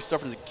sophomore, he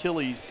suffered his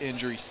Achilles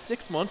injury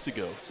 6 months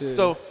ago. Yeah.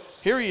 So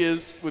here he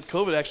is with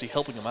COVID actually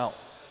helping him out.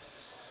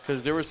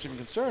 Because there was some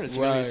concern. Is he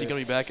going to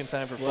be back in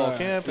time for fall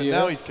camp? And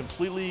now he's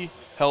completely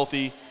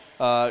healthy.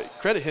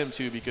 Credit him,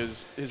 too,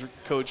 because his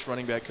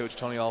running back coach,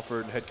 Tony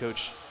Alford, and head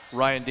coach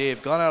Ryan Day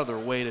have gone out of their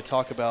way to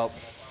talk about,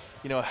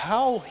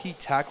 how he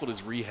tackled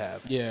his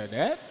rehab. Yeah,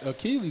 that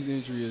Achilles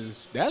injury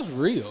that's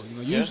real.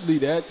 Usually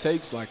that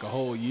takes a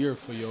whole year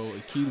for your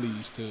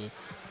Achilles to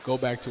go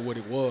back to what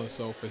it was.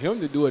 So for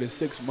him to do it in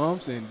 6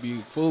 months and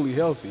be fully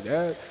healthy,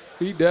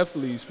 he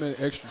definitely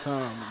spent extra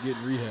time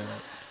getting rehab.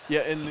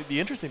 Yeah, and the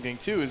interesting thing,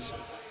 too, is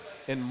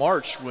in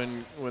March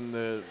when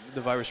the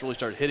virus really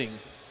started hitting,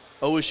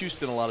 OSU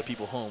sent a lot of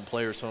people home,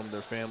 players home to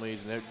their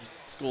families, and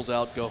school's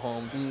out, go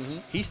home. Mm-hmm.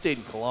 He stayed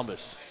in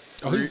Columbus.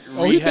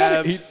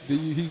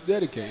 He's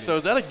dedicated. So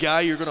is that a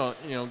guy you're going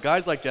to,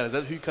 guys like that, is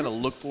that who you kind of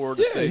look forward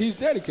to say? Yeah, he's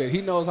dedicated. He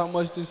knows how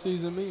much this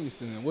season means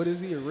to him. What is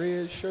he, a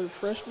red shirt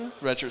freshman?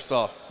 Red shirt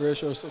soft. Red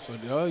shirt soft. So,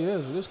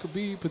 so this could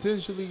be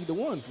potentially the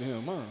one for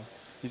him, huh?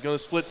 He's going to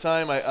split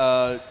time.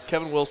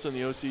 Kevin Wilson,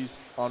 the OC's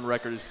on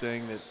record, is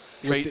saying that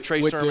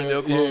Trey Sermon, the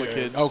Oklahoma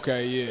kid,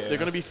 okay, yeah, they're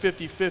going to be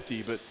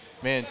 50-50. But,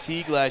 man,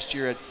 Teague last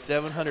year had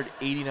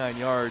 789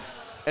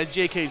 yards as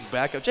JK's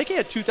backup. JK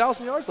had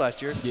 2,000 yards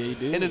last year. Yeah, he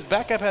did. And his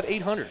backup had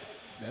 800.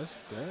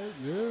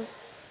 Yeah.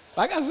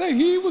 Like I say,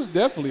 he was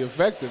definitely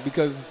effective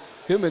because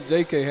him and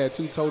JK had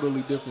two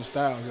totally different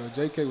styles.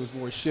 JK was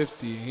more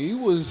shifty. He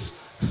was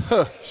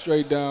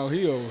straight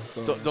downhill.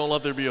 So. Don't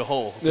let there be a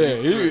hole. Yeah.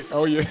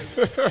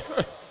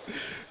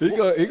 He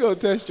gonna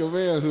test your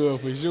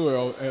manhood for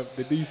sure.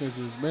 The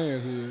defense's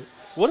manhood.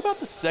 What about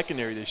the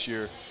secondary this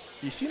year?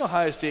 You seen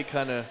Ohio State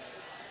kind of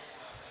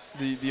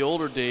the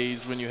older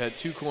days when you had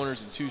two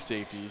corners and two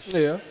safeties.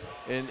 Yeah.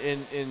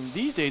 And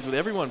these days with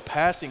everyone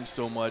passing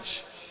so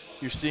much,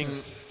 you're seeing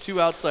two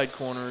outside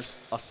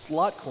corners, a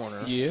slot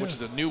corner, which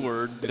is a new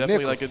word.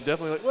 Definitely nickel.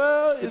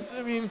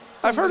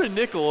 I've heard of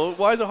nickel.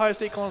 Why is Ohio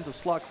State calling it the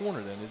slot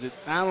corner then? Is it?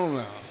 I don't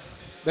know.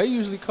 They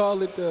usually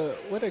call it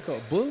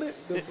bullet.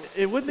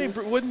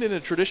 Wouldn't in a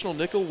traditional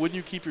nickel, wouldn't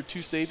you keep your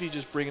two safeties,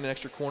 just bring in an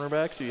extra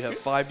cornerback so you have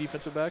 5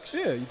 defensive backs?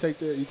 Yeah, you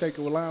take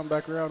a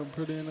linebacker out and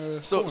put in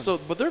a corner.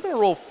 But they're going to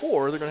roll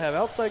 4. They're going to have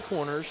outside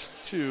corners,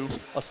 2,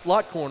 a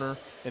slot corner,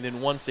 and then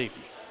 1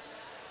 safety.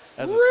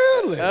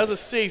 Really? As a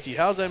safety,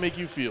 how does that make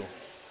you feel?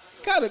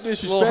 Kind of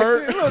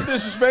disrespected. A little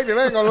disrespected,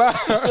 I ain't gonna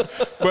lie.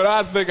 But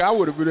I think I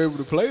would have been able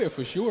to play it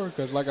for sure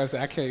because, like I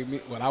said, I came in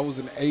when I was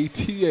an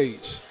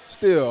ATH.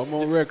 Still, I'm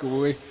on record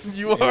with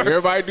you. Are.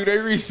 Everybody do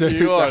their research.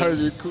 You are.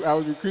 I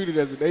was recruited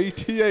as an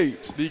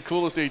ATH. The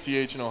coolest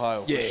ATH in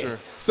Ohio, for sure.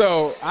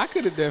 So I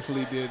could have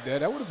definitely did that.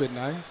 That would have been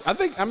nice.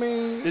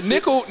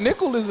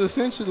 Nickel is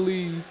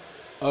essentially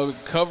a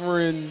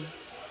covering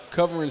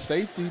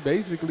safety,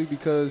 basically,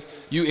 because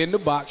you in the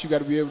box, you got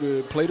to be able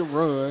to play the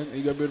run, and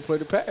you got to be able to play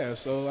the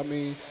pass. So,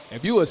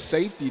 if you're a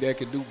safety that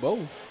can do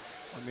both,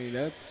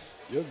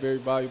 you're a very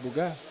valuable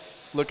guy.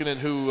 Looking at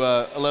who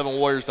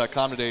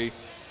 11warriors.com today,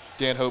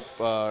 Dan Hope,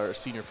 our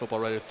senior football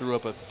writer, threw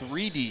up a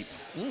 3 deep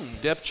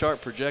depth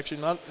chart projection.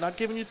 Not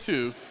giving you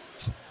 2,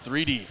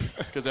 3 deep,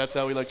 because that's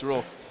how we like to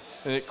roll.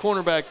 And at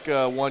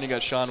cornerback 1, you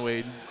got Sean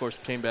Wade. Of course,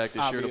 came back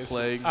this year to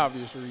play.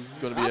 Obvious reason.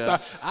 Going to be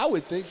I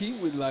would think he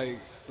would I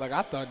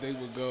thought they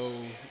would go.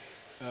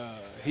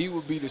 He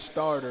would be the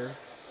starter,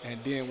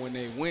 and then when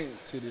they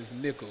went to this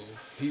nickel,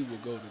 he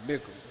would go to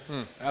nickel.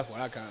 That's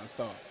what I kind of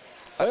thought.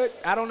 But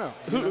I don't know.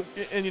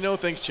 And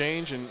things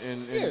change,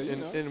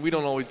 and we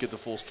don't always get the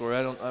full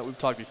story. We've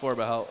talked before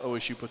about how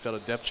OSU puts out a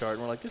depth chart,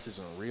 and we're like, this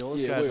isn't real.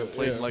 This guy hasn't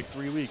played in like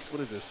 3 weeks. What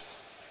is this?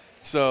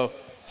 So,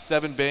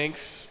 Seven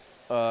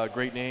Banks,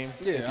 great name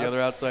at the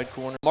other outside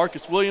corner.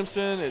 Marcus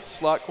Williamson at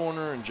slot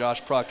corner, and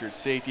Josh Proctor at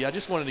safety. I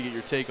just wanted to get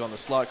your take on the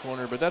slot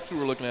corner, but that's who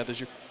we're looking at this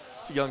year.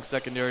 It's a young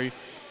secondary.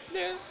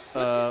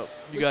 Yeah.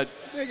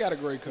 They got a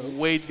great coach.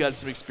 Wade's got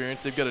some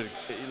experience. They've got an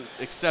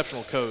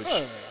exceptional coach.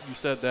 You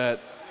said that.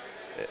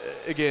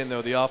 Again,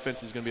 though, the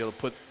offense is going to be able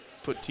to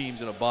put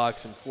teams in a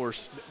box and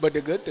force. But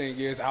the good thing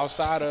is,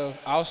 outside of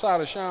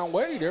Sean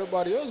Wade,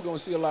 everybody else is going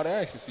to see a lot of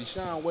action. See,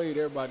 Sean Wade,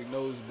 everybody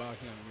knows about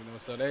him,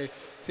 So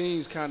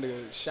teams kind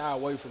of shy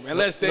away from him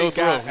unless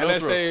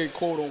they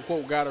quote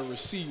unquote got a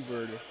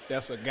receiver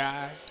that's a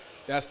guy.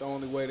 That's the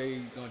only way they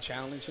gonna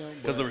challenge him.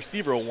 Because the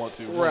receiver will want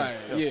to. Right.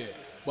 Yeah.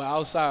 But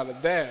outside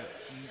of that,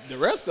 the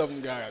rest of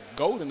them got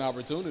golden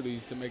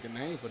opportunities to make a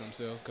name for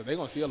themselves because they're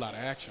gonna see a lot of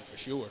action for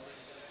sure.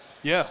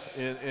 Yeah,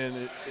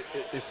 and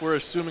if we're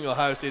assuming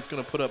Ohio State's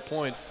going to put up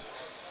points,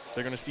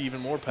 they're going to see even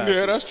more passes.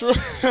 Yeah, that's true.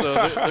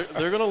 So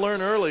they're going to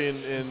learn early,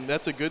 and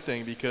that's a good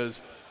thing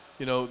because,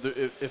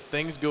 if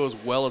things go as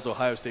well as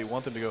Ohio State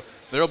want them to go,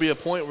 there will be a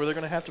point where they're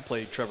going to have to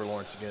play Trevor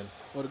Lawrence again.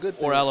 Well, the good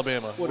thing, or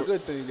Alabama. Well, the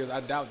good thing is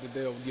I doubt that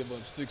they'll give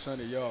up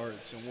 600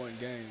 yards in one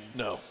game.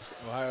 No.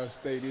 Ohio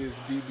State is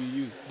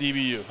DBU.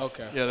 DBU.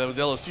 Okay. Yeah, that was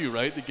LSU,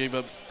 right? They gave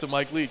up to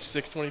Mike Leach,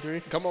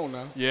 623. Come on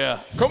now.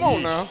 Yeah. Come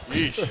on now.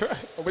 Yeesh.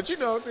 But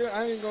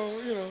I ain't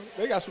going to,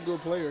 they got some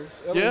good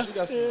players. LSU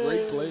got some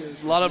great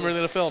players. A lot of them are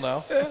in the NFL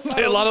now.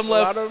 Yeah, a lot of them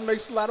left. A lot of them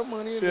makes a lot of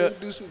money and they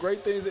do some great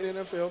things in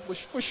the NFL,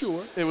 for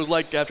sure. It was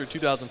like after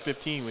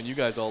 2015 when you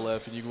guys all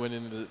left and you went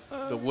into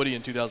the Woody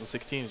in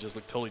 2016. It just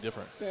looked totally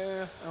different.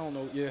 Yeah, I don't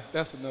know. Yeah,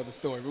 that's another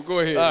story. But go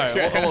ahead. All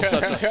right, I won't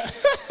touch on it.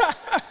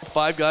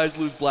 5 guys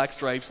lose black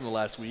stripes in the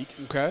last week.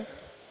 Okay.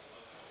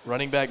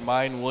 Running back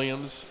Mayan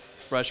Williams,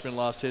 freshman,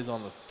 lost his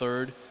on the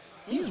 3rd.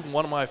 He's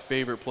one of my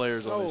favorite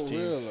players on this team.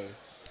 Oh, really?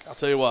 I'll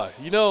tell you why.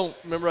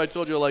 Remember I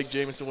told you I like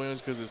Jamison Williams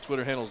because his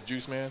Twitter handle is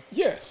Juice Man?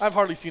 Yes. I've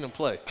hardly seen him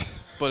play.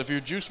 But if you're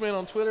Juice Man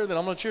on Twitter, then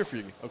I'm going to cheer for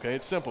you. Okay,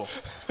 it's simple.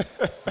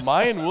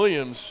 Mayan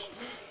Williams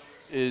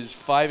is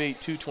 5'8",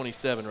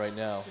 227 right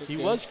now. Okay. He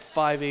was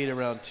 5'8",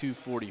 around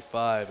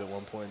 245 at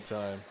one point in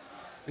time.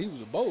 He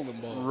was a bowling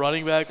ball.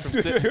 Running back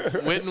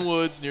from Winton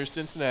Woods near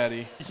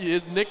Cincinnati.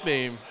 His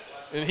nickname,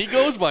 and he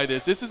goes by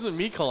this. This isn't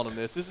me calling him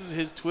this. This is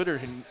his Twitter.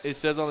 And it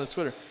says on his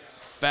Twitter,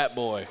 Fat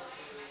Boy.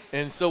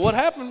 And so what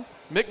happened?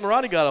 Mick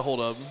Marotti got a hold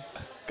of him,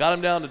 got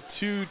him down to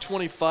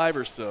 225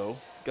 or so,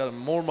 got him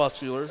more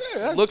muscular.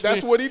 Yeah,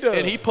 that's what he does.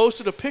 And he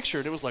posted a picture,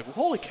 and it was like,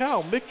 holy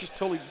cow, Mick just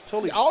totally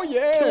oh,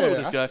 yeah. killing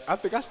this guy. I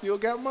think I still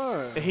got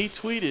mine. And he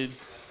tweeted,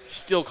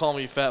 still call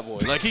me Fat Boy.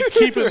 Like, he's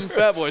keeping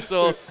Fat Boy.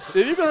 So if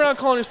you've been around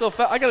calling yourself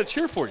fat, I got to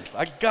cheer for you.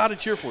 I got to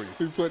cheer for you.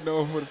 He's putting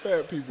on for the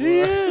fat people.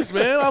 He right? is,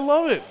 man. I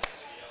love it.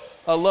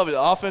 I love it.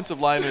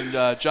 Offensive lineman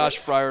Josh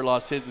Fryer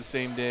lost his the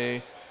same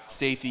day.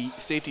 Safety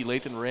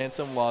Lathan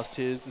Ransom lost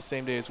his the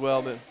same day as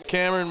well. Then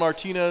Cameron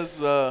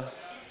Martinez, at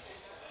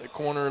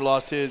corner,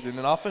 lost his. And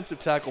then offensive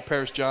tackle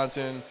Paris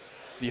Johnson,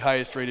 the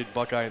highest-rated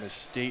Buckeye in the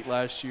state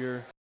last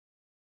year.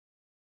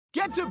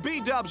 Get to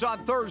B-Dubs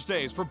on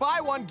Thursdays for buy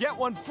one, get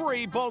one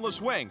free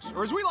boneless wings.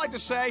 Or as we like to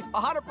say,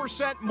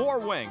 100% more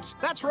wings.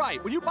 That's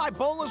right. When you buy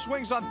boneless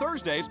wings on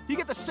Thursdays, you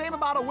get the same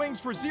amount of wings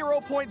for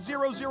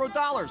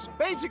 $0.00.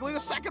 Basically, the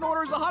second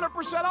order is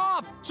 100%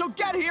 off. So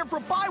get here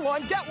for buy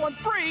one, get one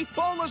free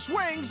boneless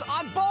wings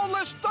on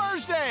Boneless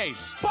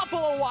Thursdays.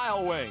 Buffalo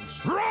Wild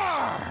Wings.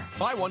 Roar!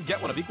 Buy one,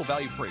 get one of equal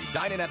value free.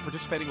 Dine in at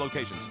participating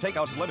locations.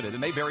 Takeout is limited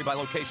and may vary by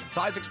location.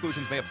 Size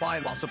exclusions may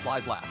apply while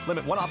supplies last.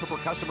 Limit one offer per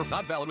customer.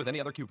 Not valid with any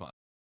other coupon.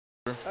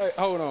 Hey,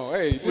 hold on.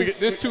 Hey,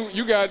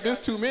 you got this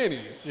too many.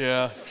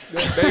 Yeah.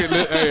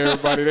 Hey,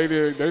 everybody,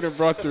 they done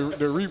brought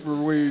the Reaper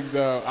wings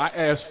out. I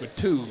asked for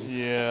 2.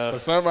 Yeah. For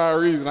some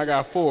odd reason, I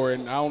got 4,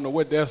 and I don't know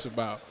what that's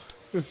about.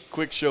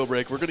 Quick show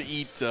break. We're going to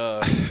eat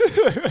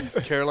these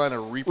Carolina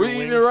Reaper wings.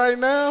 We eating it right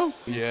now?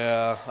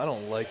 Yeah. I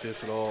don't like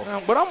this at all.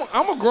 But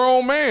I'm a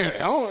grown man.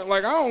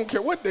 I don't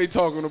care what they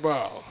talking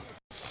about.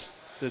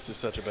 This is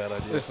such a bad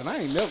idea. Listen, I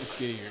ain't never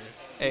scared.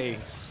 Hey.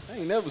 I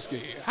ain't never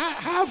scared.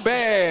 How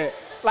bad?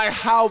 Like,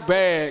 how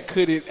bad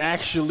could it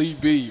actually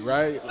be,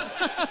 right?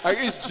 Like,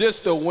 it's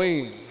just a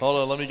wing. Hold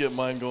on, let me get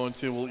mine going,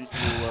 too. We'll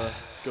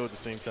go at the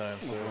same time.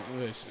 So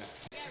Listen.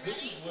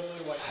 This is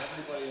literally like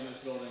everybody in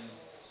this building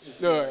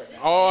is. Look,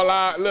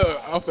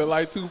 I feel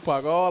like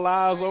Tupac. All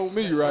eyes on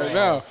me right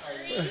now.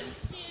 3, 2, 1,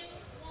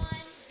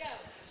 go.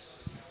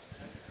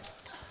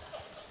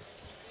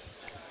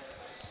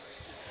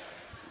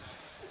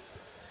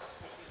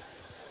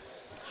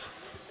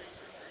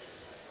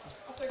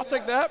 I'll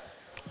take that.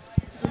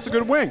 It's a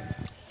good wing.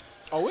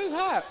 Oh, it's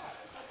hot.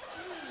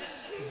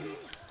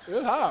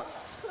 It's hot.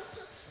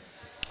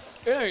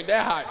 It ain't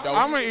that hot, though.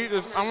 I'm gonna eat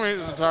this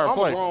entire I'm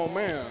plate. a grown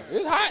man.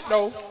 It's hot,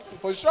 though,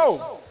 for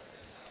sure.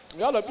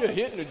 Y'all up here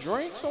hitting the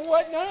drinks and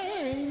whatnot.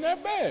 It ain't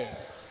that bad.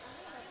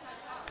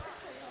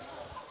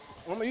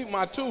 I'm going to eat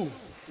my 2.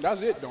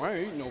 That's it, though. I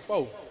ain't eating no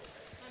 4.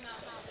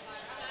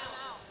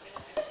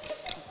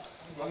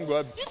 I'm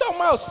good. You talking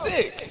about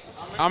 6?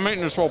 I'm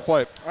eating this whole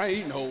plate. I ain't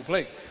eating the whole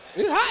plate.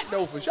 It's hot,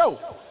 though, for sure.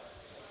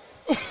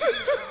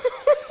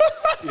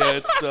 yeah,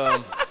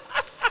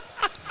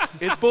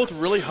 it's both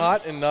really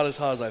hot and not as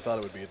hot as I thought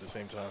it would be at the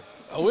same time.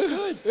 Oh, it's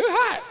good. It's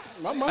hot.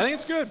 I think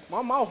it's good.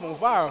 My mouth on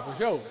fire, for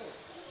sure.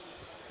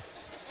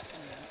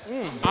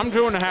 I'm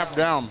 2.5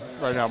 down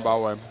right now, by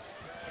the way.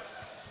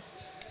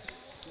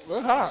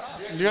 It's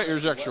hot. You got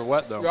yours extra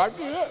wet, though. I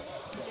do that.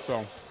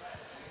 So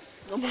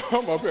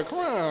I'm up here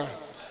crying.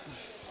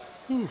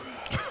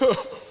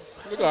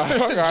 Look, I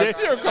got a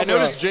tear I coming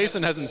noticed out.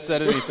 Jason hasn't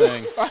said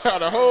anything I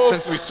got a whole.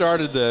 since we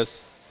started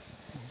this.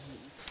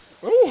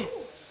 Ooh.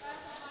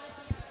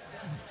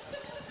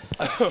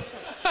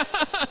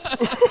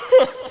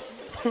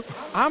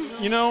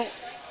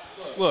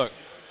 Look,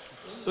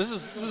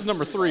 this is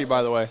number 3,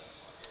 by the way.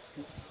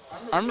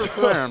 I'm just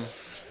saying.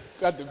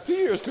 Got the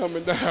tears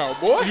coming down,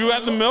 boy. You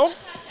had the milk?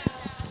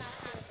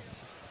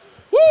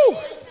 Woo!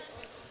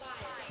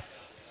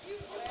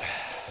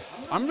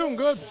 I'm doing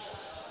good.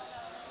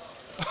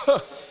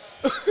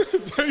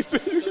 Jason,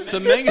 The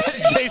mango,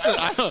 Jason,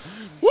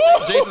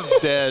 Jason's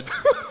dead.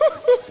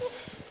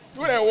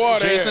 where that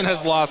water Jason at?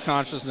 has lost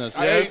consciousness.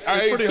 I Yeah, ate- it's I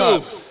ate pretty 2.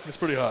 hot. It's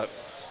pretty hot.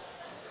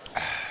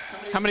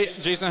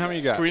 Jason, how many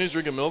you got? Karina's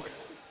drinking milk.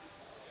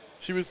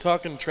 She was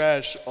talking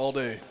trash all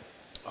day,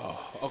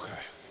 Okay.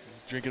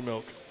 drinking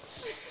milk.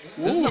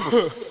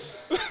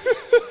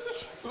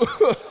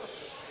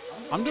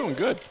 I'm doing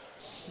good.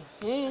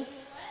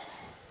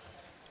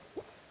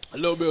 A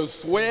little bit of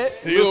sweat,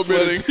 a He little is bit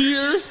sweating. of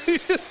tears. He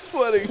is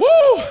sweating.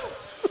 Woo!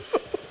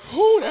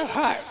 Woo, that's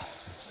hot.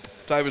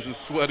 Tyvus is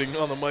sweating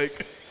on the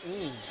mic.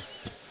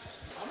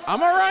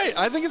 I'm all right.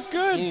 I think it's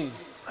good.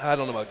 I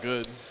don't know about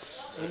good.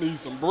 I need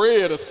some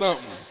bread or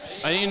something.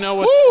 I need to know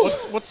Woo!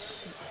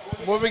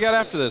 what we got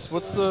after this.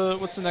 What's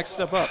the next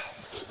step up?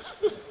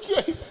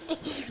 Jason,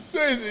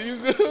 you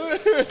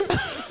good?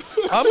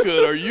 I'm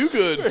good. Are you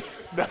good?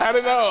 Not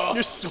at all.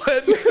 You're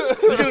sweating.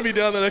 You're gonna be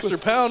down that extra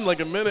pound in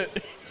like a minute.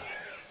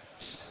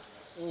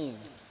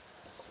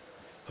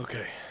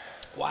 Okay.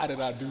 Why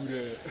did I do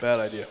that? Bad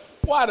idea.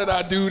 Why did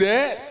I do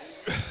that?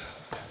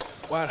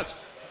 Why?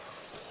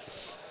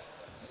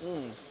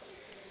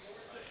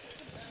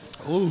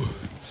 Ooh.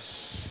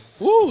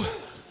 Woo.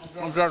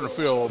 I'm starting to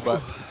feel a little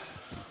bit.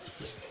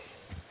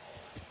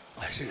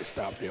 I should have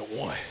stopped at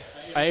 1.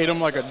 I ate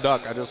them like a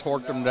duck. I just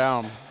horked them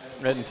down.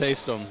 I didn't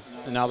taste them,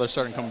 and now they're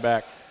starting to come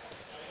back.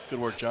 Good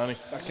work, Johnny.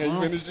 I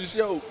can't finish the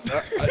show.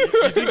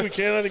 You think we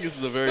can? I think this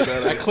is a very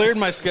bad I idea. cleared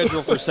my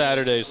schedule for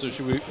Saturday, so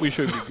we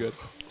should be good.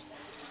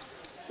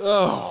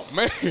 Oh,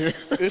 man.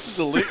 This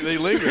is they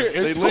linger.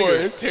 They It's linger.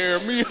 it's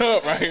tearing me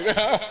up right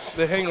now.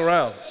 They hang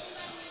around.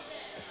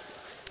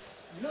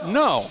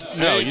 No, I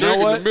you ain't know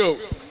drinking what? the milk.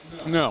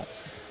 No.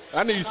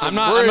 I need some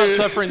I'm bread. not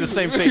suffering the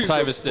same fate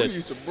Tyvus We did.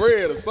 need some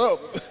bread or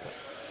something.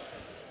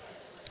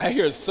 I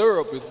hear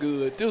syrup is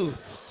good, too.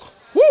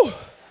 Woo!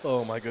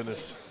 Oh, my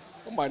goodness.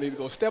 I might need to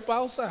go step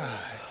outside.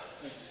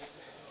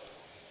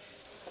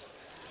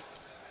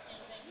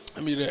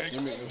 Give me that.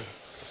 Give me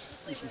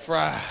some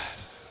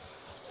fries.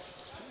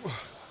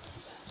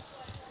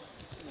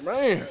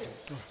 Man.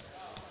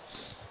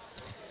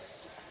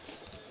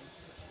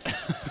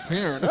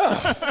 Tearing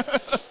up.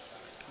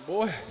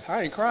 Boy,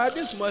 I ain't cried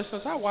this much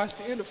since I watched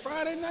the end of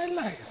Friday Night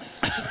Lights.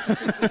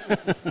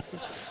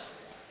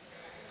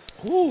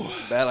 Whew.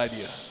 Bad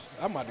idea.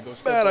 I'm about to go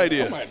step Bad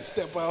idea. I might have to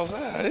step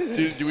outside.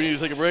 Do we need to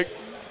take a break?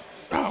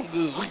 I'm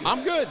good.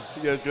 I'm good.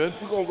 You guys good?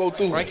 We're going to go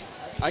through it.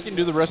 I can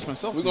do the rest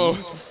myself. We're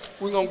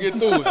gonna get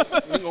through it.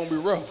 We're going to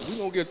be rough. We're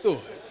going to get through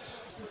it.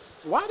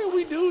 Why did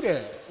we do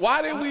that?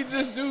 Why did we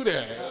just do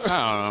that?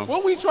 I don't know.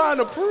 What we trying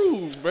to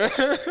prove, man?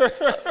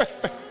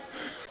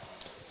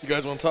 You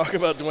guys want to talk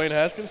about Dwayne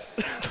Haskins?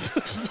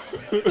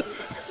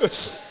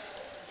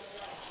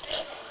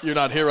 You're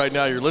not here right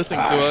now. You're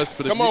listening to us.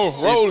 But Come on,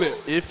 roll it.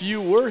 If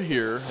you were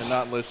here and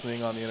not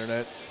listening on the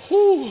internet,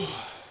 Whew.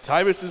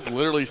 Tyvus is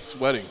literally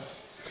sweating.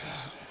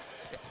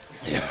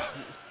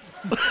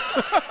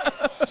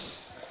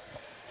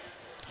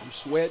 I'm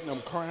sweating.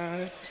 I'm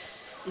crying.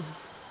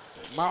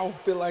 Mouth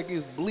feel like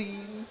it's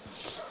bleeding.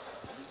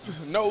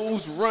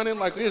 Nose running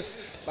like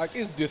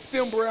it's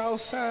December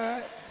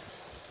outside.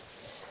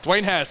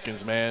 Dwayne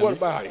Haskins, man. What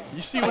about him?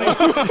 You see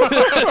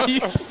what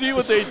you see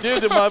what they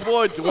did to my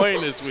boy Dwayne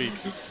this week.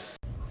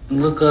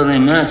 Look how they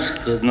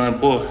massacred my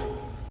boy.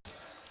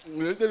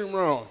 They did him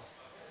wrong.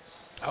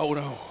 Hold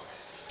on.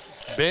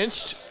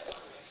 Benched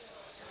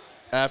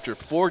after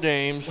 4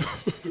 games.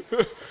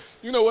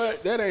 You know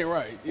what? That ain't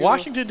right. You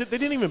Washington, they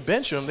didn't even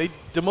bench him. They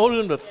demoted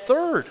him to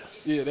 3rd.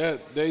 know? Yeah,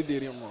 they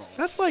did him wrong.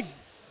 That's like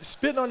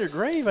spitting on your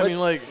grave. I mean,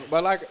 like,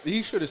 But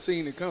he should have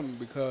seen it coming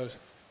because,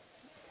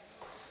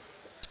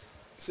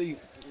 see,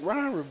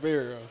 Ron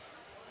Rivera,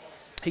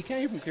 he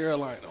came from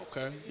Carolina,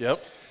 okay?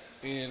 yep.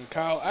 And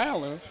Kyle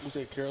Allen was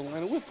at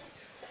Carolina with him.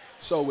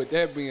 So with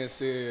that being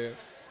said,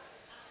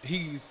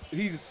 he's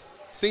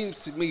seems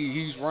to me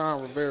he's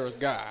Ron Rivera's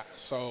guy.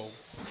 So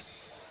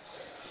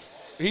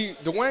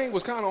Dwayne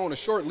was kind of on a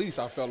short leash.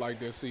 I felt like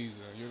this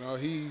season. You know,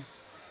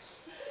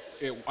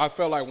 I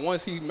felt like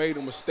once he made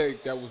a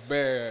mistake that was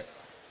bad,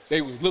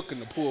 they was looking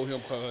to pull him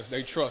because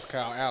they trust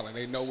Kyle Allen.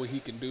 They know what he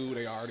can do.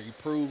 They already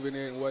proven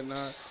it and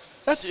whatnot.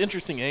 That's an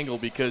interesting angle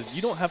because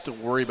you don't have to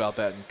worry about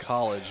that in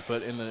college,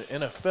 but in the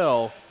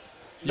NFL,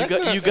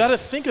 you got to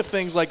think of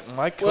things like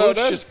my coach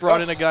just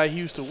brought in a guy he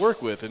used to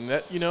work with, and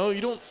that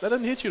that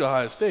doesn't hit you to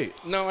Ohio State.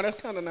 No,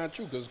 that's kind of not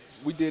true because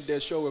we did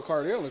that show with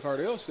Cardell, and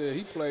Cardell said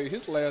he played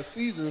his last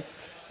season.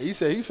 He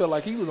said he felt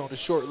like he was on the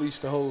short leash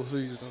the whole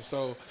season.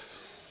 So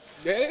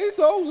yeah, it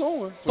goes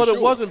on. But sure.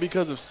 it wasn't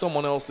because of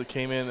someone else that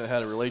came in that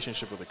had a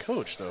relationship with the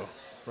coach, though,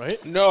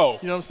 right? No.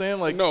 You know what I'm saying?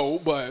 Like, No,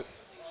 but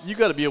you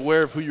got to be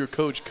aware of who your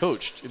coach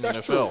coached in the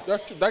that's NFL. true.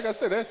 That's true. Like I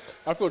said,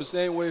 I feel the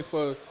same way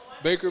for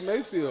Baker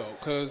Mayfield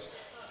because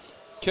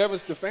Kevin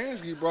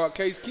Stefanski brought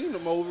Case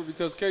Keenum over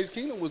because Case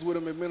Keenum was with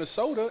him in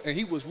Minnesota, and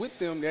he was with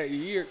them that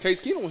year. Case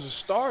Keenum was a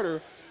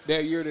starter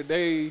that year that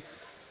they,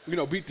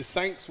 beat the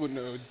Saints when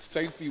the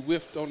safety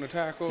whiffed on the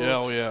tackle. Yeah,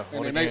 oh yeah. And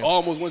What a then they game.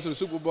 almost went to the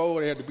Super Bowl.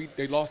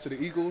 They lost to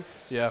the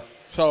Eagles. Yeah.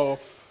 So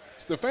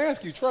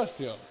Stefanski trusts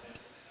him.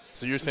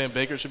 So you're saying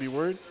Baker should be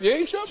worried? Yeah,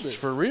 he should be.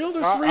 For real?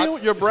 They're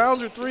 3-1. Your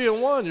Browns are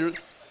 3-1.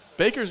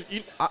 Baker's.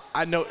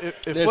 I know if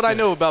what I Listen.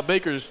 know about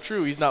Baker is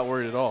true, he's not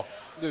worried at all.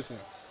 Listen.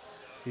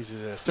 He's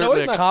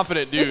certainly a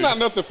confident dude. It's not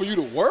nothing for you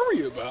to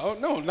worry about.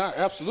 No, not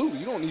absolutely.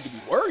 You don't need to be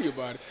worried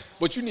about it.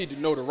 But you need to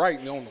know the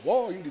writing on the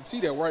wall. You need to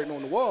see that writing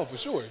on the wall for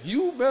sure.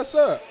 You mess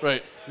up.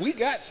 Right. We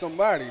got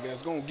somebody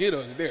that's going to get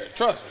us there.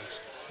 Trust us.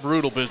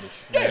 Brutal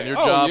business. Yeah. Man. Your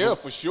job. Yeah,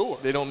 for sure.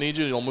 They don't need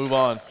you. They'll move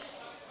on.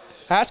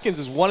 Haskins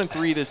is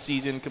 1-3 this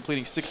season,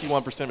 completing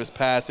 61% of his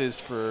passes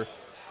for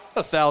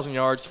 1,000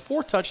 yards,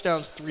 4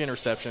 touchdowns, 3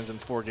 interceptions in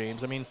 4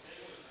 games. I mean,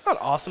 not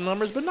awesome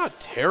numbers, but not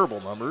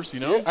terrible numbers,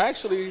 Yeah,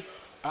 actually,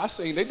 I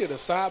seen they did a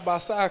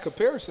side-by-side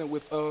comparison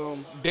with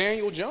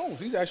Daniel Jones.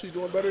 He's actually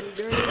doing better than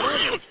Daniel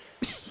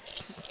Jones.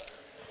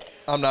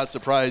 I'm not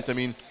surprised. I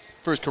mean,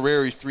 for his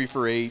career, he's 3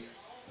 for 8,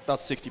 about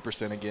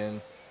 60% again,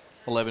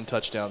 11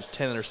 touchdowns,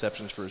 10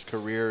 interceptions for his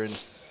career.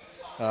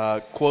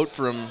 And quote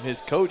from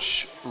his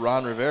coach,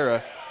 Ron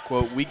Rivera,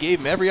 quote, "We gave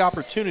him every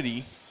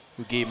opportunity.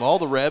 We gave him all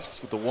the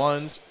reps with the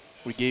ones.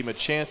 We gave him a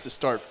chance to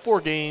start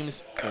 4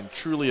 games and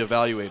truly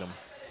evaluate him."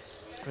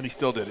 And he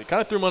still did it.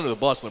 Kind of threw him under the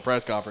bus in the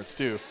press conference,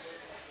 too.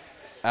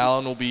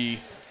 Allen will be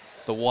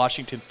the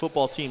Washington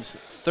football team's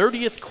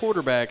 30th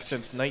quarterback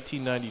since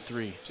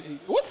 1993. Gee,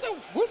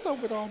 what's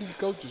up with all these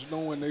coaches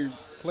knowing they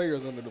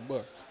players under the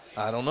bus?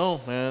 I don't know,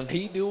 man.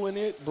 He doing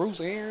it. Bruce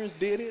Arians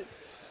did it.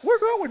 Where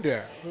go with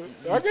that?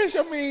 I guess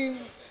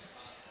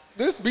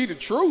this be the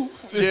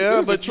truth. Yeah,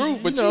 This but the truth.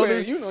 But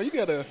you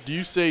gotta. Do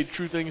you say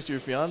true things to your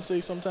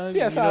fiance sometimes?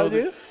 Yes, You know I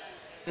do.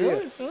 Yeah,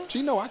 Huh?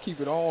 she know I keep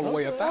it all the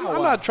way a thousand.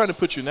 I'm not trying to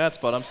put you in that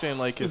spot. I'm saying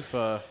like if,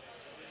 how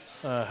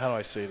do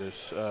I say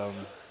this?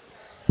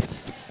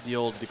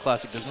 The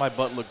classic, does my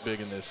butt look big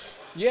in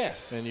this?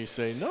 Yes. And you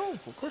say, no,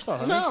 of course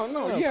not, honey.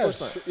 No, of yes.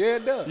 course not. Yeah,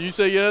 it does. You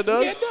say, yeah, it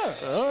does? Yeah, it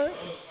does.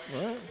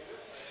 All right.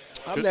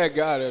 I'm that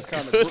guy that's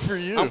kind of Good for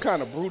you. I'm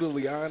kind of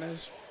brutally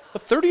honest. The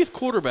 30th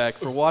quarterback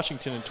for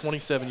Washington in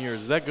 27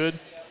 years. Is that good?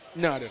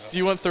 Not at all. Do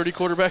you want 30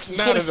 quarterbacks in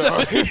Not at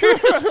 27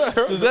 years?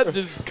 Does that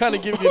just kind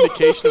of give you an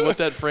indication of what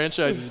that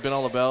franchise has been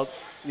all about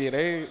Yeah,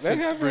 they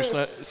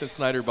since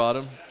Snyder bought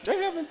him? They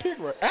haven't picked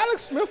right.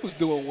 Alex Smith was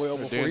doing well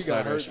before Dan he got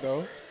Snyder. hurt,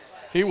 though.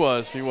 He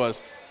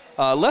was.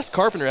 Les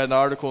Carpenter had an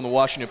article in the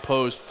Washington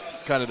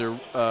Post, kind of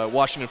their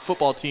Washington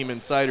football team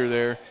insider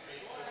there,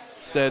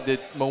 said that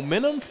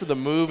momentum for the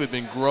move had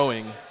been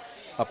growing.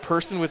 A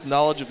person with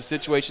knowledge of the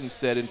situation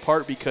said in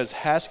part because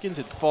Haskins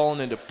had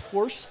fallen into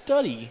poor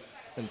study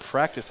and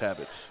practice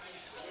habits.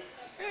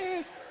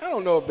 I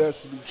don't know if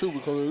that's true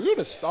because if you're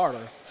the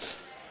starter,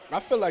 I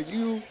feel like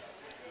you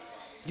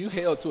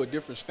held to a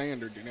different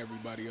standard than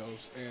everybody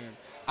else. And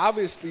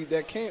obviously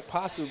that can't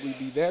possibly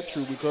be that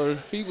true because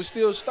he was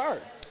still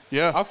starting.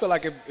 Yeah. I feel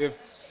like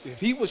if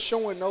he was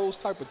showing those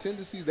type of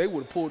tendencies, they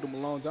would have pulled him a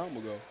long time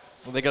ago.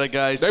 Well, they got a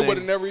guy They would have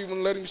saying, never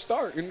even let him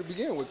start in the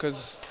beginning with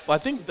because I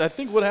think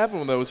what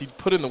happened though was he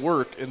put in the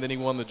work and then he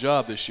won the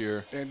job this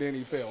year. and then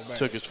he fell back.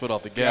 Took his foot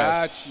off the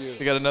gas. Gotcha.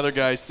 You got another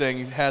guy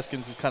saying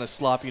Haskins is kind of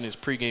sloppy in his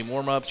pregame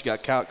warm-ups. You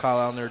got Kyle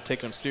out there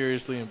taking him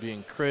seriously and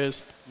being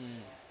crisp.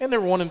 And they're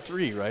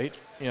 1-3, right?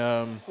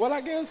 Well, I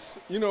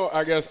guess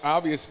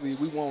obviously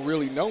we won't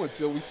really know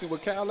until we see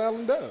what Kyle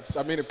Allen does.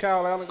 I mean, if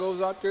Kyle Allen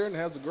goes out there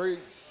and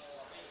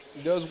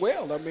does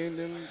well, I mean,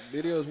 then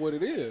it is what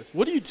it is.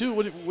 What do you do?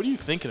 What are you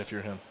thinking if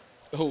you're him?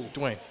 Who?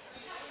 Dwayne.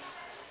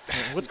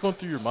 What's going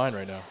through your mind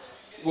right now?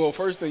 Well,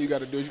 first thing you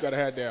got to do is you got to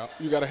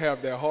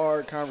have that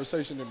hard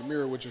conversation in the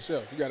mirror with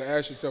yourself. You got to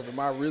ask yourself, am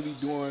I really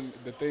doing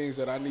the things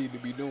that I need to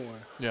be doing?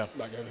 Yeah.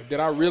 Like,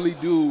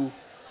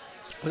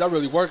 was I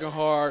really working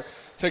hard,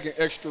 taking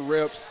extra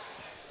reps,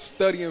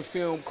 studying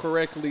film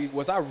correctly?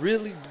 Was I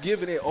really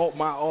giving it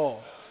my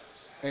all?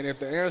 And if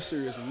the answer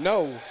is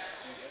no,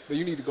 then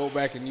you need to go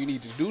back and you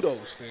need to do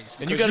those things.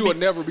 Because you will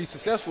never be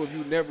successful if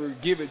you never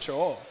give it your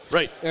all.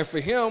 Right. And for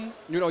him,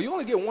 you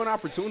only get one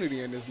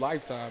opportunity in this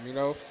lifetime,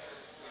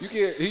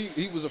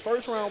 He was a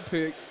first-round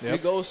pick. Yep. He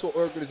goes to an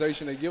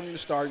organization. They give him the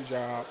starting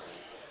job.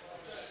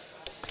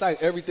 It's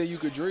like everything you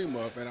could dream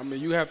of, and I mean,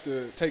 you have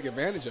to take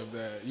advantage of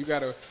that. You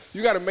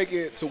gotta make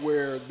it to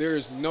where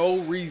there's no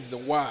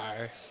reason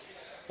why.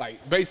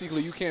 Like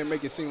basically, you can't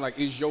make it seem like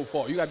it's your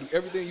fault. You gotta do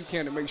everything you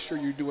can to make sure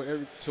you're doing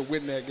everything to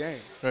win that game.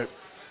 Right.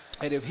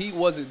 And if he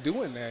wasn't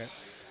doing that,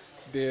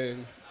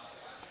 then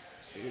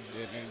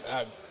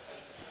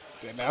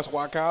that's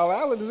why Kyle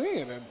Allen is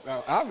in,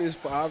 and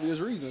for obvious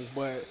reasons.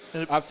 But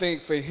I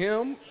think for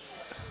him,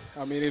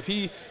 I mean, if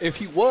he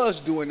was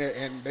doing that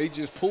and they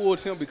just pulled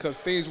him because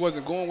things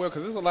wasn't going well,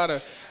 because it's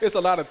a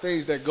lot of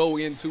things that go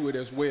into it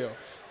as well.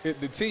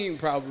 The team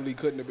probably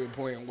couldn't have been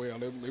playing well.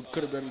 It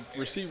could have been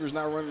receivers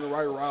not running the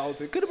right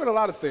routes. It could have been a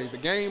lot of things. The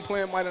game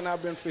plan might have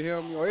not been for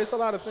him. It's a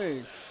lot of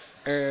things.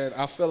 And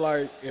I feel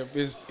like if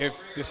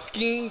the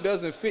scheme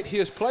doesn't fit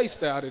his play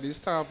style, then it's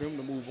time for him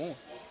to move on.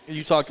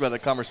 You talked about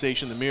that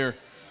conversation in the mirror.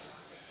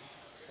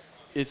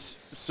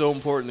 It's so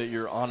important that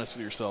you're honest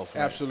with yourself.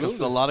 Right? Absolutely. Because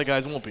a lot of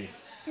guys won't be.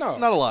 No.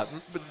 Not a lot,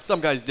 but some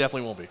guys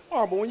definitely won't be.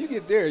 Oh, but when you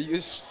get there,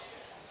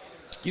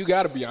 you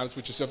got to be honest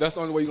with yourself. That's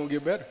the only way you're going to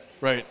get better.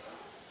 Right.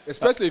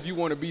 Especially if you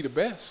want to be the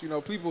best.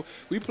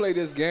 We play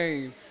this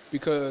game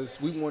because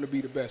we want to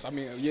be the best. I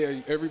mean, yeah,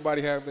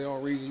 everybody have their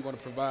own reason. You want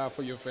to provide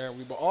for your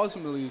family, but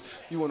ultimately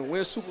you want to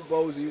win Super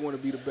Bowls and you want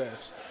to be the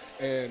best.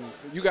 And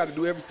you got to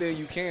do everything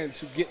you can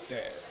to get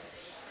that.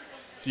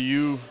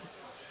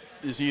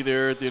 Is he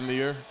there at the end of the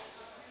year? Or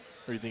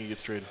do you think he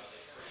gets traded?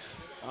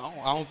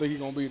 I don't think he's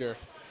going to be there.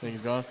 Think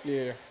he's gone?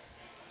 Yeah.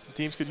 Some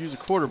teams could use a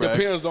quarterback.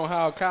 Depends on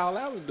how Kyle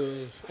Allen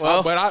does.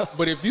 Well,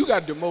 but if you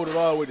got demoted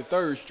all the way to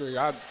third string,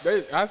 I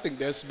think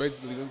that's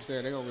basically them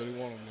saying they don't really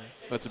want him there.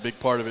 That's a big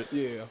part of it.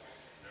 Yeah.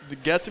 We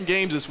got some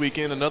games this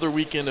weekend. Another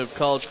weekend of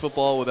college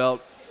football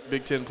without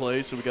Big Ten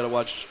play, so we got to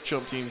watch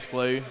chump teams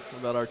play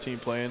without our team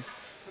playing.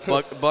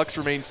 Bucks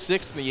remain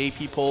 6th in the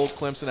AP poll.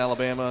 Clemson,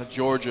 Alabama,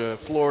 Georgia,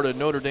 Florida,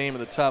 Notre Dame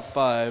in the top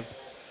 5.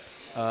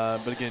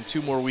 But again,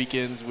 2 more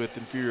weekends with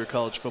inferior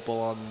college football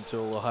on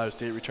until Ohio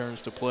State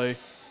returns to play.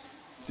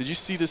 Did you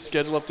see this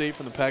schedule update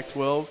from the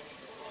Pac-12?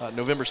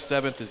 November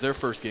 7th is their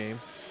first game.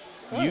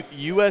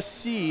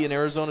 USC and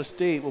Arizona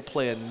State will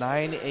play at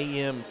 9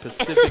 a.m.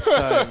 Pacific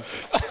time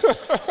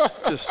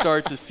to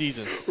start the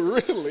season.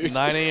 Really?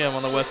 9 a.m.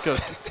 on the West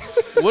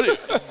Coast.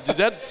 Does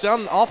that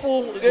sound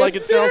awful? Like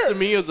it sounds to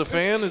me as a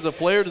fan, as a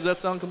player. Does that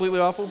sound completely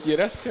awful? Yeah,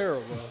 that's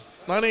terrible.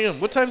 9 a.m.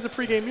 What time's the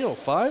pregame meal?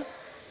 5?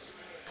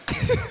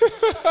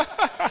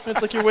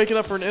 It's like you're waking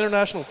up for an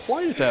international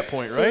flight at that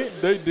point, right?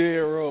 They dead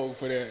wrong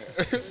for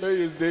that.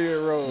 They is dead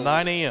wrong.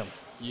 9 a.m.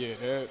 Yeah,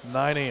 that.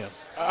 9 a.m.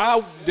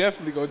 I'll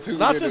definitely go tune in.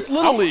 Not since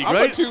Little League, I'm right?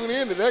 going to tune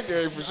in to that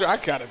game for sure. I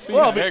kind of see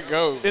how that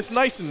goes. It's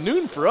nice and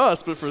noon for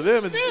us, but for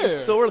them, it's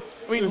so early.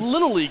 I mean,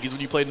 Little League is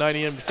when you play 9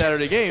 a.m.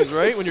 Saturday games,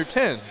 right? When you're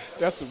 10.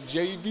 That's some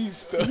JV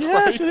stuff.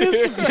 Yes, right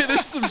it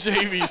is some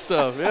JV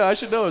stuff. Yeah, I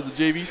should know as a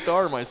JV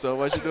star myself.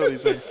 I should know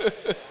these things.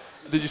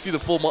 Did you see the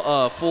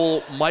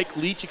full Mike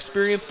Leach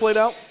experience played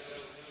out?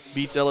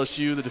 Beats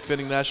LSU, the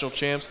defending national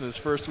champs, in his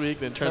first week,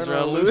 then turns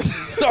around and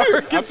loses to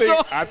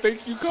Arkansas. I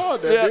think you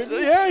called that, didn't you?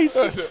 Yeah, he's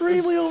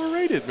supremely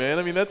overrated, man.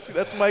 I mean,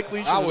 that's Mike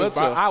Leach. I was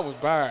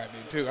buying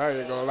it, too. I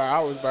ain't going to lie. I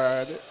was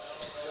buying it.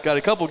 Got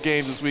a couple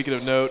games this weekend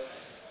of note.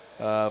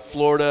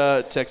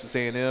 Florida, Texas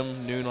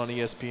A&M, noon on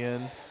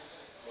ESPN.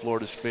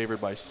 Florida's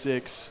favored by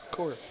 6. Of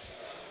course.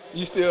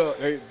 You still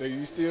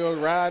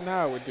riding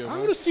out with them? I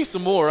want to see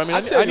some more. I mean, I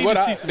need to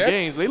see some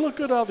games. But they look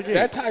good out the gate.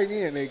 That tight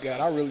end they got,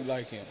 I really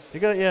like him. They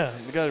got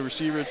a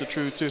receiver. It's a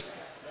true too.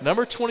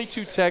 Number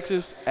 22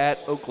 Texas at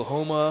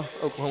Oklahoma.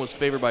 Oklahoma's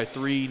favored by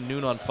 3.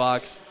 Noon on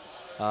Fox.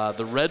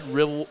 The Red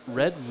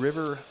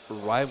River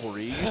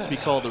rivalry. It used to be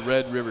called the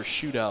Red River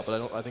Shootout,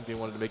 but I think they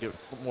wanted to make it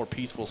more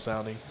peaceful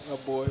sounding. Oh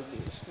boy,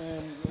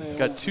 man.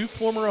 Got 2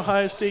 former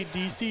Ohio State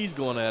DCs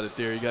going at it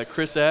there. You got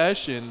Chris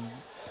Ash and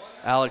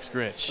Alex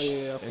Grinch.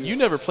 Yeah, and you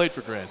never played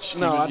for Grinch.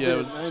 No, I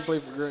didn't. I ain't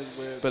played for Grinch,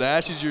 but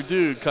Ash is your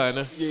dude, kind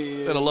of.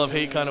 Yeah. In a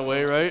love-hate kind of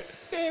way, right?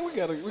 Yeah, we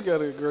got a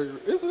great.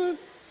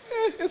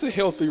 It's a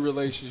healthy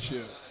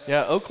relationship.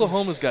 Yeah,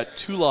 Oklahoma's got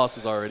 2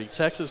 losses already.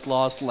 Texas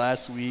lost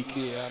last week.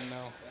 Yeah, I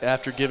know.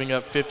 After giving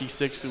up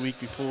 56 the week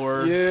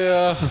before.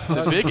 Yeah.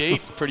 The Big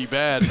 8's pretty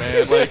bad,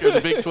 man. Or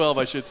the Big 12,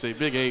 I should say.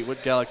 Big 8,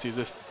 what galaxy is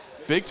this?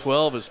 Big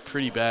 12 is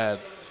pretty bad.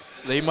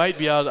 They might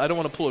be out. I don't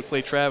want to pull a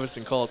Clay Travis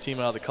and call a team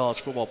out of the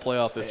college football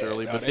playoff this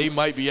early, but they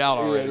might be out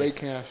already. Yeah, they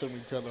cancel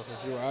each other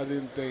for sure. I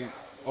didn't think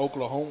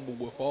Oklahoma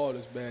would fall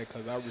this bad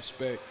because I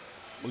respect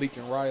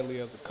Lincoln Riley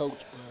as a coach.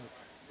 But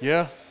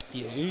yeah.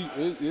 Yeah,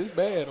 it's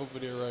bad over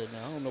there right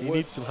now. I don't know. He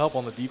needs some help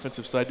on the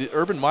defensive side.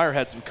 Urban Meyer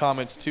had some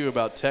comments too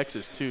about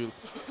Texas too.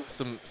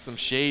 Some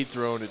shade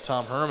thrown at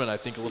Tom Herman, I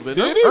think, a little bit.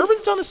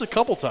 Urban's done this a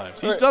couple times.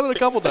 He's done it a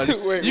couple times.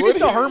 You can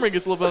tell Herman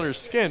gets a little bit under his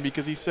skin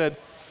because he said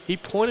he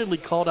pointedly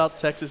called out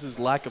Texas's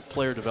lack of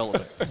player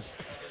development.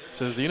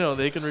 Says,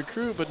 they can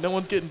recruit, but no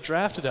one's getting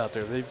drafted out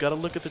there. They've got to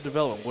look at the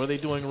development. What are they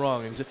doing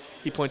wrong? And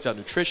he points out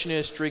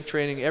nutritionists, strength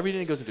training,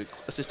 everything that goes into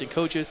assistant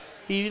coaches.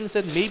 He even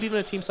said maybe even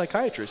a team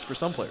psychiatrist for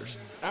some players.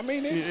 I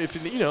mean,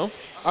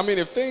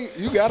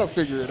 you got to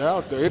figure it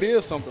out, though. It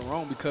is something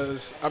wrong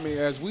because,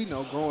 as we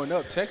know, growing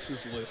up,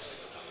 Texas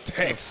was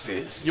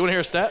Texas. You want to hear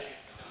a stat?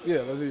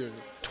 Yeah, let's hear it.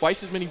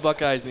 Twice as many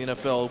Buckeyes in the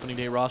NFL opening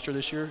day roster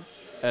this year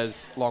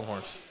as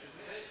Longhorns.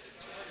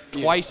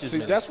 Twice as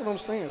many. That's what I'm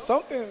saying.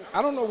 Something,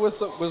 I don't know what's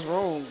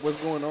wrong,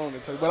 what's going on in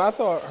Texas, but I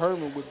thought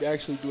Herman would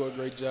actually do a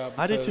great job.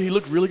 I did too. He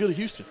looked really good at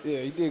Houston. Yeah,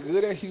 he did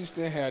good at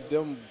Houston, had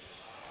them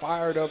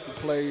fired up to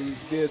play,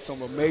 did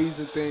some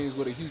amazing things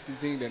with a Houston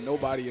team that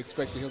nobody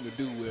expected him to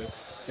do with.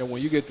 And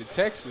when you get to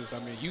Texas,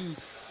 you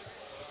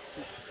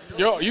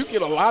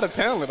get a lot of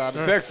talent out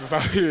of Texas.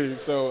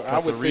 So I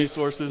would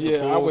resources.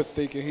 Yeah, I was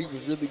thinking he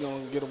was really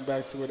going to get them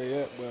back to where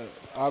they at, but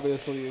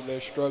obviously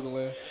they're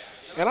struggling.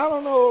 And I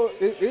don't know,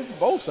 it's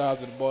both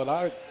sides of the ball.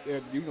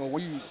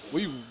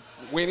 We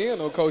went in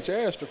on Coach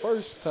Ash the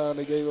first time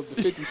they gave up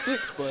the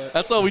 56, but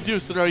that's all we do: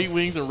 sit around, eat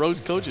wings, and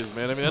roast coaches,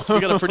 man. We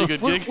got a pretty good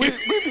gig. we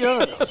be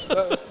honest,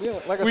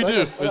 like I we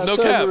said, do. There's no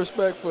cap.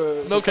 Respect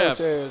for Coach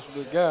Ash,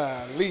 but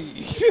golly.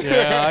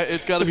 Yeah,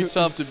 it's got to be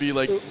tough to be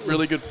like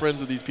really good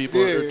friends with these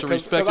people or to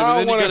respect them,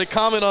 and then you got to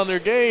comment on their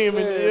game.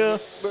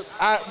 But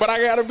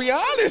I got to be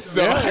honest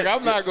though. Yeah.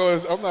 I'm not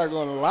going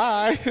to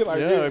lie. I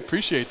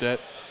appreciate that.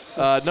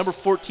 Number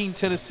 14,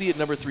 Tennessee at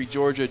number 3,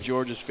 Georgia.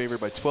 Georgia's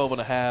favored by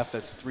 12.5.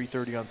 That's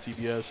 3:30 on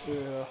CBS.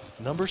 Yeah.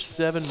 Number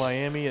 7,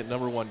 Miami at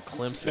number 1,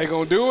 Clemson. They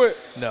gonna do it?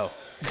 No.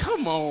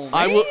 Come on,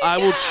 man. I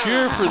will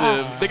cheer for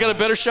them. They got a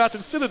better shot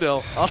than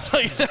Citadel. I'll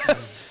tell you that.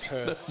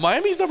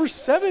 Miami's number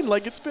 7.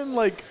 It's been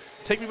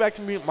take me back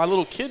to my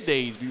little kid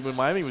days when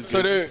Miami was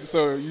good.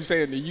 So you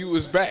saying the U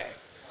is back?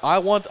 I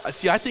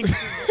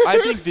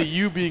think the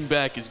U being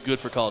back is good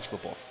for college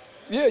football.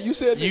 Yeah, you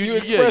said that you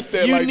expressed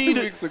that 2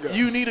 weeks ago.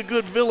 You need a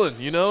good villain,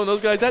 and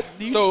those guys.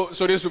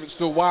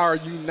 So why are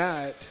you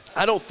not?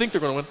 I don't think they're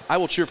going to win. I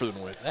will cheer for them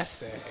to win. That's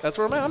sad. That's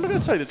where I'm at. I'm going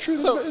to tell you the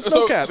truth. It's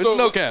no cap. It's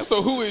no cap.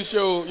 So who is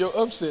your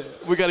upset?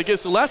 We got to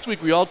get. So last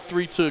week we all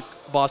 3 took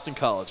Boston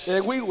College.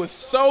 And we was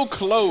so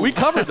close. We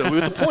covered them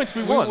with the points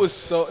we won.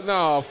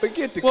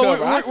 Forget the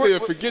cover. I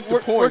said forget the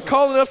points. We're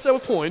calling it upset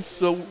with points,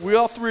 so we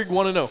all 3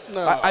 want to know.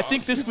 No. I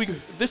think this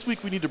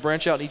week we need to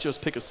branch out and each of us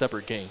pick a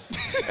separate game.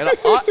 And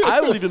I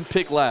will even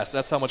pick last.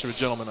 That's how much of a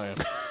gentleman I am.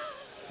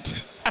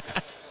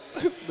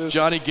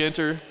 Johnny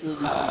Ginter.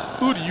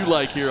 Who do you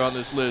like here on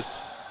this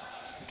list?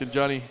 Can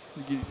Johnny,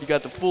 you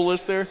got the full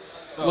list there?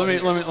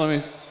 Let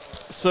me.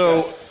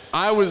 So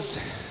I was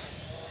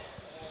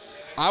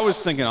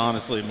thinking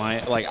honestly,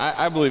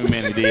 I believe in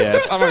Manny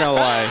Diaz. I'm not gonna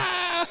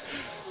lie,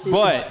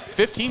 but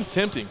 15's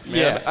tempting. Man.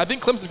 Yeah. I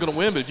think Clemson's going to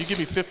win, but if you give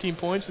me 15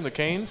 points in the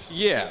Canes,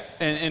 yeah.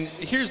 And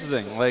here's the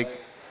thing,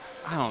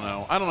 I don't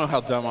know how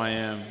dumb I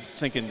am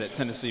thinking that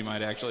Tennessee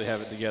might actually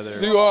have it together.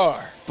 You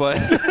are. But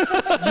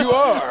You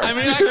are. I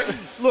mean,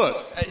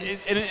 look,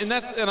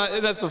 that's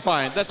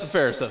a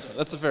fair assessment.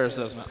 That's a fair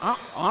assessment.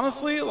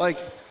 Honestly,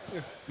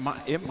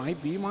 it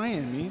might be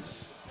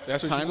Miami's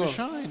That's what time you to go.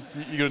 shine.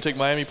 you're going to take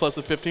Miami plus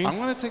the 15? I'm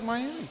going to take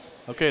Miami.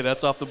 Okay,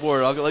 that's off the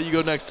board. I'll let you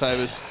go next,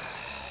 Tyvis.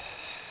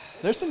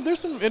 There's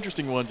some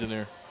interesting ones in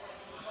there.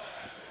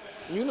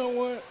 You know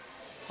what?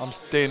 I'm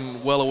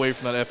staying well away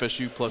from that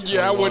FSU plus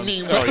 21. Yeah, I wouldn't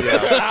even. Oh,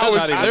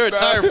 yeah. They're a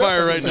tire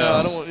fire right now.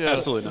 I don't want. Yeah.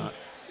 Absolutely not.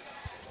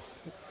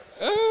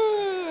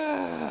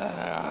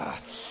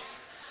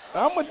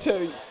 I'm gonna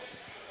tell you.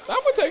 I'm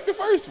gonna take the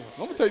first one.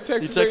 I'm gonna take You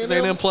Texas. Texas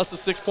A&M plus the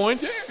 6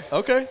 points? Yeah.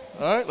 Okay.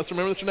 All right. Let's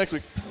remember this for next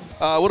week.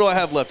 What do I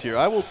have left here?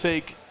 I'll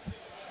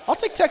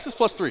take Texas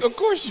plus 3. Of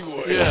course you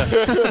would.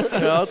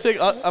 Yeah,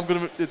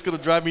 it's gonna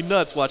drive me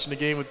nuts watching a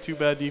game with 2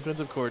 bad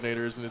defensive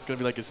coordinators, and it's gonna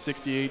be like a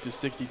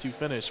 68-62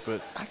 finish.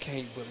 But I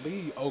can't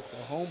believe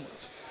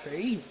Oklahoma's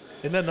favorite.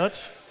 isn't that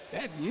nuts?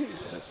 That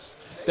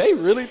is. They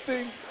really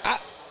think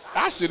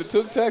I should have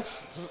took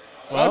Texas.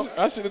 Well,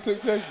 I should have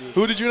took Texas.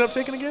 Who did you end up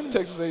taking again?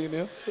 Texas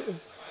A&M.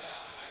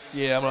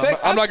 Yeah,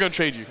 I'm not gonna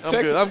trade you. I'm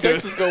Texas, good. I'm good.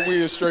 Texas gonna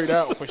win straight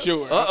out for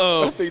sure.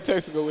 Uh-oh. I think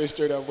Texas gonna win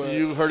straight out. But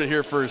You heard it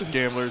here first,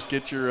 gamblers.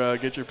 Get your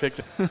picks.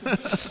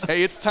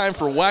 Hey, it's time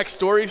for Wax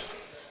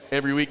Stories.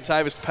 Every week,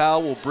 Tyvis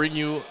Powell will bring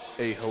you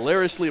a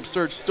hilariously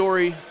absurd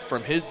story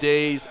from his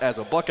days as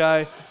a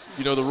Buckeye.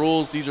 You know the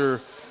rules. These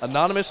are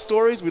anonymous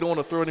stories. We don't want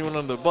to throw anyone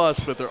under the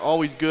bus, but they're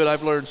always good.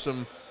 I've learned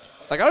some.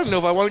 I don't even know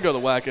if I want to go to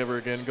the WAC ever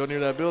again. Go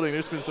near that building.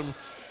 There's been some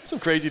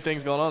crazy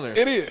things going on there.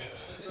 it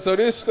is. So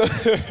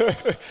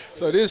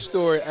this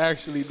story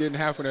actually didn't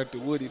happen at the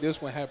Woody. This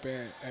one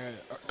happened at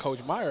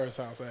Coach Meyer's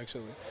house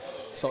actually.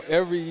 So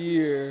every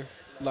year,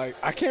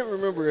 I can't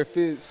remember if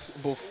it's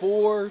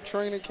before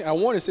training camp. I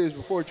want to say it's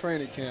before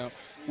training camp.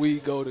 We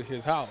go to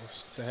his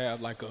house to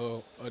have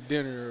a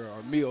dinner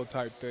or meal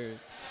type thing.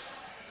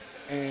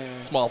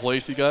 And Small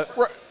place you got?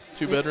 Right.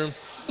 2-bedroom?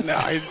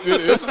 Nah,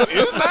 it's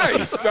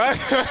nice.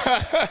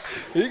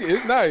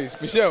 It's nice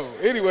for sure.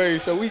 Anyway,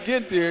 so we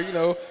get there,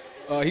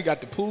 he got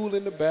the pool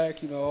in the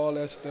back, all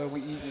that stuff. We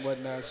eat and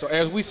whatnot. So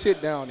as we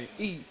sit down and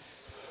eat,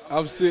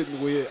 I'm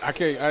sitting with I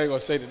ain't gonna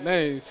say the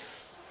name,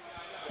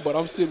 but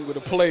I'm sitting with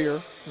a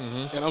player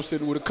and I'm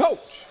sitting with a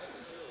coach.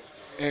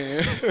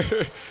 And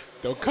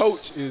the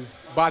coach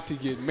is about to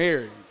get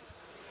married,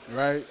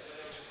 right?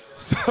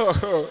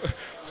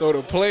 So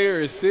the player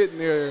is sitting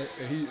there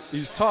and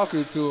he's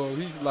talking to him.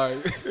 He's like,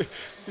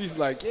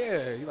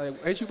 yeah. He's like,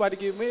 ain't you about to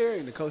get married?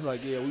 And the coach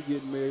like, yeah, we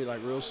getting married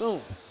real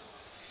soon.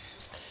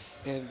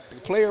 And the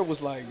player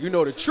was like,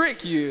 the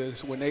trick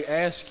is when they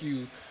ask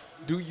you,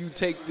 do you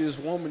take this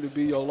woman to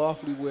be your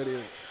lawfully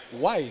wedded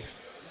wife?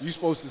 You're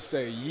supposed to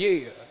say,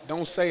 yeah.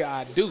 Don't say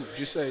I do.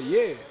 Just say,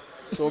 yeah.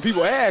 So when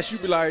people ask, you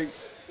be like,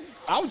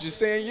 I was just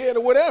saying yeah to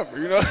whatever,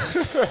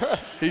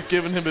 He's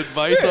giving him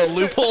advice on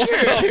loopholes.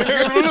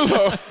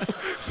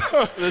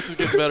 So, this is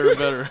getting better and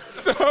better.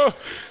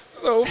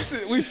 So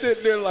we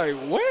sitting there like,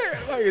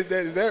 where?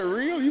 Is that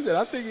real? He said,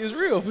 I think it's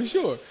real for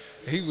sure.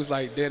 And he was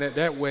like, then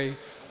that way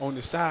on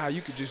the side,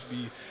 you could just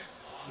be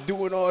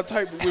doing all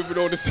type of whipping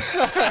on the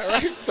side,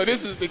 right? So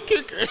this is the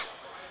kicker.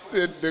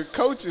 The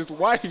coach's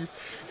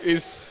wife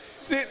is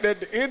sitting at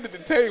the end of the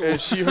table. And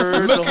she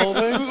heard the whole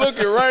thing?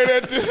 Looking right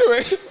at this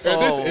way.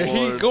 And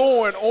he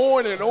going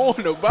on and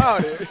on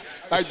about it.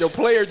 The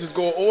player just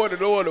going on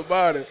and on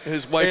about it.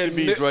 His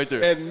wife-to-be's right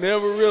there. And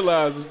never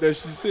realizes that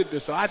she's sitting there.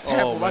 So I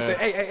tap him. Man. I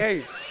say,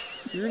 hey.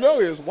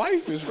 His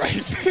wife is right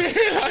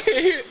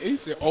there. He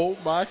said, "Oh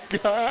my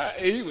God!"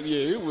 And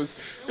it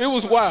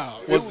was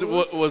wild. Was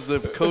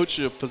the coach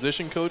a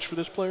position coach for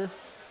this player?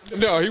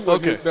 No, he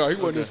wasn't. Okay. No, he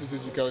wasn't his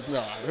position coach.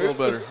 No, A little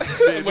better.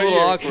 A But little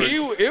awkward.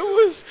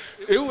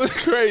 It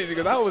was crazy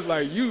because I was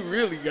like, "You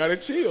really gotta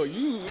chill."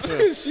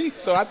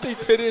 So I think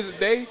to this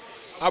day,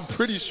 I'm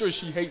pretty sure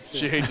she hates him.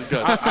 She hates his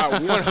guts. I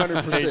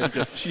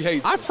 100%. She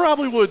hates. I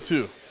probably would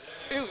too.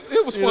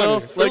 It was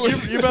funny.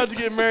 You're about to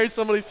get married.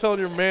 Somebody's telling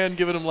your man,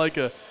 giving him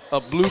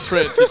a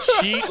blueprint to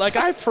cheat.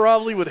 I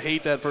probably would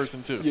hate that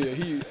person too.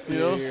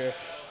 Yeah.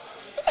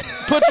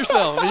 Put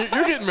yourself.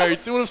 You're getting married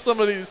soon. What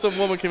if some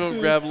woman came up and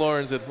grabbed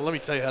Lauren and said, "Well, let me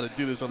tell you how to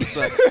do this on the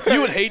side." You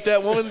would hate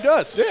that woman's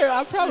guts. Yeah,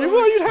 I probably.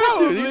 Well, you'd have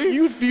probably. to.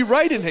 You'd be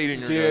right in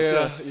hating her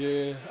guts.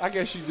 Yeah. I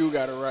guess you do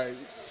got it right.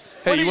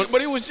 Hey,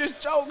 but it was just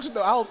jokes,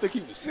 though. I don't think he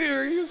was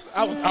serious.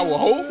 I would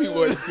hope he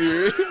wasn't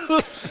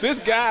serious. This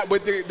guy,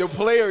 but the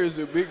player is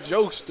a big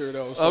jokester,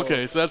 though. So.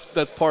 Okay, so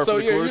that's par So for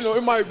the yeah, course.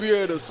 it might be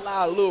able to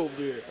slide a little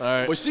bit. All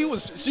right. But she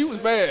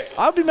was mad.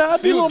 I'd be mad.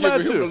 I'd be a little mad She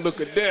was giving him too. the look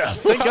of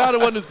death. Thank God it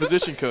wasn't his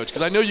position coach,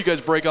 because I know you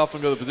guys break off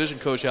and go to the position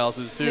coach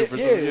houses too.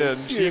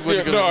 And she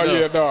wouldn't go.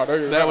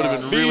 That would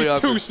have been really These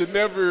awkward. two should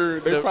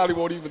never. They probably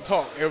won't even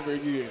talk ever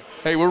again.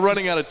 Hey, we're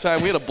running out of time.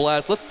 We had a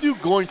blast. Let's do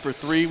going for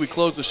three. We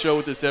close the show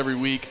with this every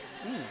week.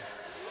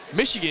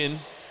 Michigan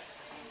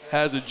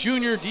has a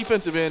junior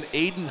defensive end,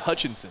 Aiden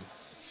Hutchinson,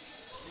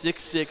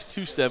 6'6",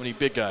 270,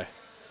 big guy.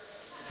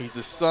 He's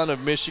the son of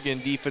Michigan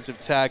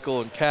defensive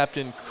tackle and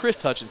captain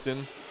Chris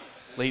Hutchinson,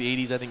 late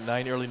 80s, I think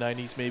early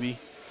 90s maybe.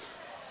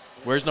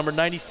 Where's number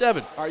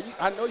 97? I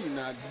know you're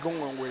not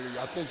going where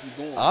I think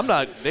you're going. I'm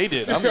not. They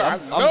did. I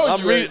know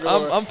you ain't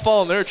going. I'm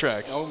following their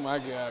tracks. Oh my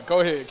God!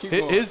 Go ahead, keep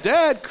going. His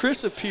dad,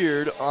 Chris,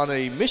 appeared on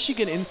a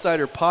Michigan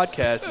Insider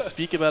podcast to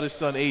speak about his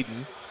son,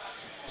 Aiden.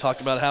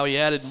 Talked about how he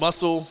added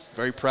muscle.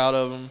 Very proud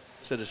of him.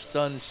 Said his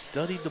son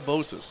studied the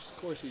Bosas.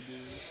 Of course he did.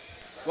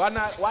 Why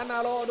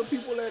not all the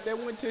people that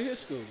went to his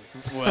school?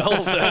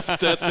 Well, that's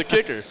the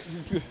kicker.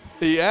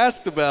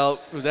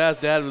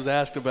 Dad was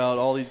asked about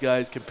all these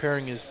guys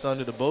comparing his son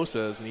to the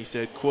Bosas, and he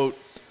said, quote,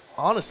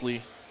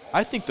 honestly,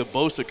 I think the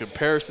Bosa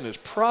comparison is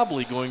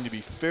probably going to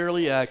be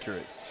fairly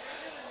accurate.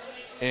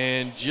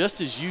 And just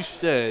as you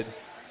said,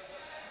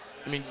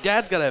 I mean,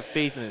 Dad's got to have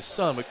faith in his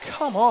son, but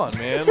come on,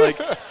 man. Like,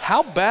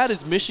 how bad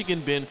has Michigan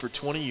been for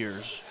 20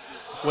 years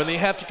when they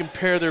have to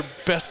compare their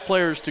best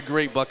players to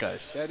great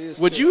Buckeyes?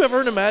 Would you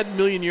ever in a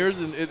million years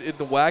in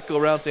the WAC go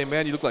around saying,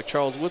 man, you look like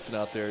Charles Woodson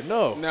out there?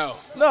 No.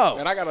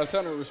 And I got a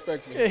ton of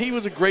respect for him. Yeah, he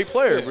was a great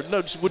player, but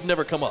no, just would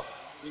never come up.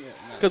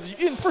 Because,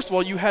 first of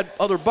all, you had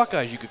other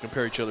Buckeyes you could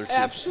compare each other to.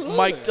 Absolutely.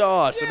 Mike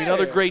Doss. I mean,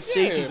 other great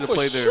safeties that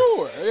play there.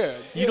 Sure, yeah.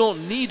 You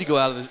don't need to go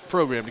out of the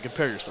program to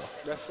compare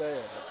yourself. That's sad.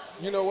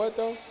 You know what,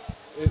 though?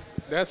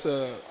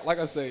 Like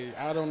I say,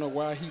 I don't know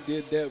why he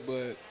did that,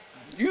 but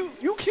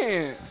you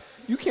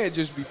can't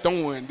just be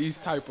throwing these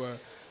type of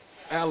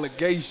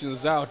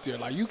allegations out there.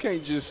 Like, you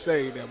can't just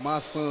say that my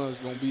son's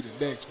going to be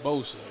the next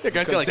Bosa. Yeah,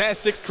 guy's got like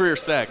 6 career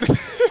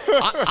sacks.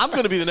 I'm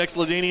going to be the next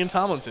LaDainian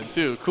Tomlinson,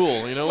 too.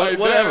 Cool. You know, like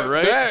whatever,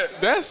 right?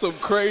 That's some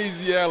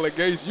crazy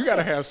allegations. You got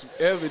to have some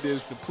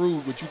evidence to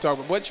prove what you're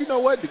talking about. But you know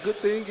what? The good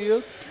thing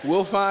is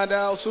we'll find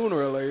out sooner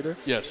or later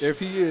if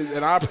he is.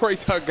 And I pray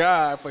to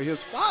God for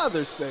his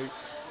father's sake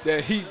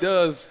that he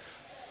does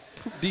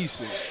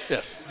decent.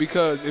 Yes.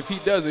 Because if he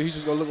doesn't, he's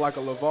just going to look like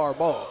a LeVar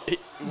Ball.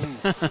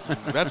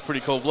 That's pretty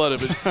cold-blooded.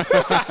 But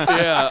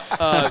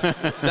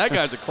that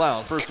guy's a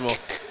clown, first of all.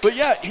 But,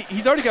 yeah,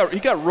 he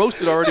got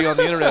roasted already on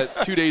the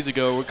internet 2 days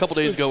ago, or a couple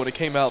days ago when it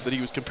came out that he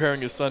was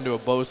comparing his son to a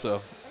Bosa.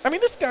 I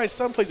mean, this guy's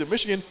son plays at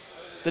Michigan.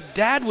 The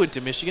dad went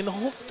to Michigan. The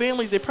whole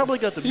family, they probably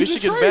got the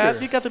Michigan bath.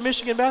 They got the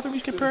Michigan bathroom.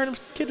 He's comparing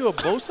his kid to a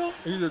Bosa?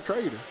 He's a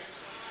traitor.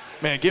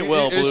 Man, get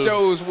well, Blue. It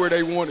shows where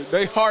they want it.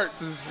 Their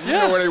hearts is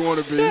know where they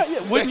want to be. Yeah.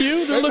 Wouldn't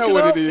you? They know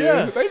what it is.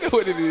 Yeah. They know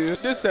what it is.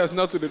 This has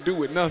nothing to do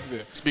with nothing.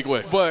 Speak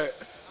away. But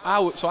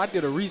I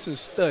did a recent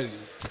study,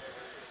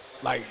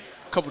 like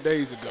a couple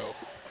days ago.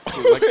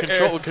 Like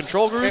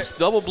control groups,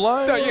 double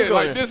blind. No, yeah,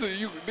 like this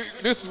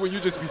is when you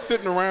just be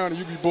sitting around and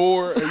you be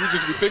bored and you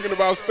just be thinking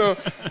about stuff.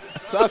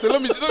 So I said,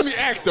 let me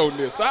act on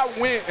this. So I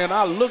went and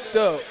I looked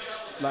up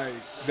like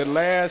the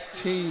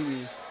last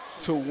team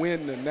to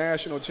win the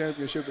national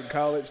championship in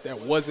college that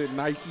wasn't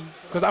Nike.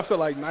 Because I feel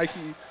like Nike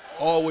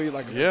always,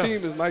 like if the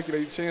team is Nike,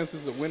 their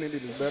chances of winning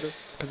it is better.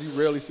 Because you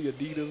rarely see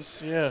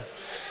Adidas. Yeah.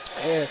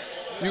 And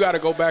you got to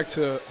go back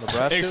to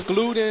Nebraska?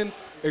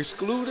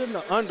 excluding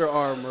the Under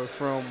Armour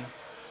from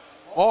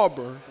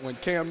Auburn when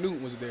Cam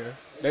Newton was there.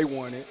 They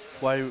won it.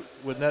 Why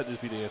wouldn't that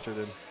just be the answer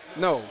then?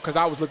 No, because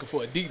I was looking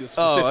for Adidas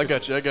specifically. Oh, I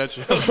got you.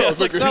 Sounds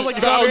like you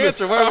found the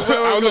answer.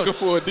 I was looking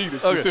for Adidas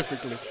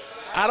specifically.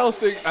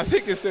 I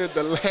think it said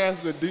the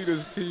last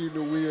Adidas team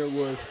to win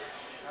was,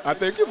 I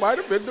think it might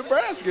have been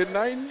Nebraska in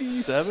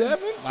 97.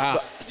 Wow.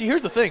 But, see,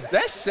 here's the thing.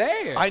 That's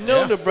sad. I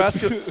know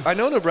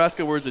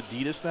Nebraska wears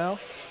Adidas now.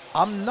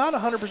 I'm not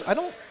 100%. I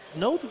don't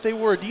know that they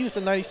wore Adidas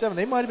in 97.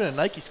 They might have been a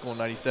Nike school in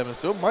 97,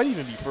 so it might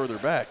even be further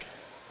back.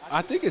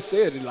 I think it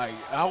said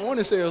I want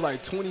to say it was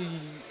like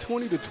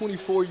 20 to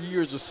 24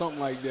 years or something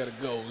like that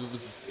ago.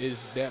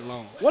 It's that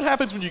long. What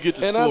happens when you get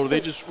to school? Do they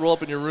just roll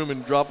up in your room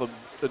and drop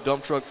a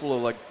dump truck full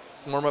of like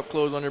warm-up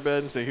clothes on your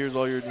bed and say, here's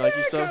all your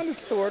Nike stuff? Kind of,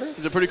 sort of.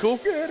 Is it pretty cool?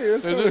 Yeah, it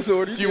is.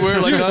 Sort of. Do you wear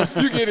it like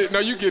that? You get it. No,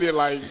 you get it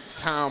like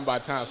time by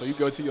time. So you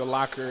go to your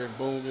locker and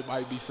boom, it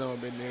might be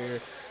something in there.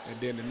 And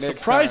then the next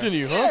surprising time,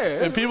 you, huh?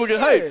 Yeah, and people get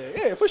hyped.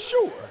 Yeah, for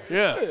sure.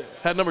 Yeah.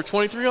 Had number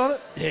 23 on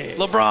it? Yeah.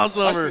 LeBron's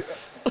number.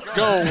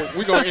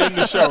 We're going to end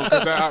the show.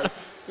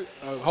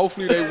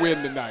 Hopefully they win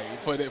tonight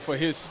for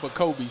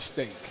Kobe's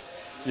stake.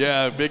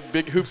 Yeah,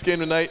 big hoops game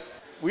tonight.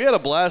 We had a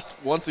blast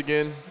once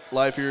again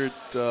live here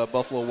at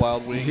Buffalo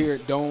Wild Wings. Here,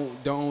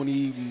 don't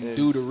even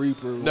do the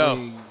Reaper wings.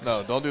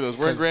 No, don't do those.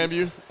 We're in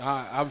Grandview.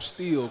 I'm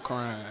still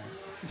crying.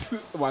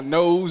 My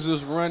nose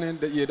is running.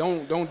 Yeah,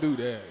 don't do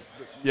that.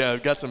 Yeah, we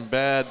got some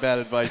bad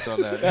advice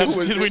on that.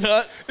 was Did we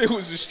not? It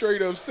was a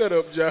straight up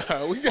setup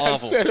job. We got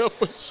Awful. set up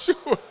for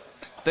sure.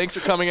 Thanks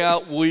for coming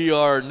out.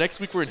 Next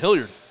week we're in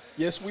Hilliard,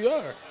 Yes, we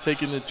are.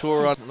 taking the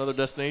tour on another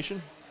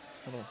destination.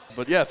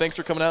 But yeah, thanks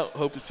for coming out.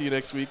 Hope to see you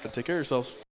next week. Take care of yourselves.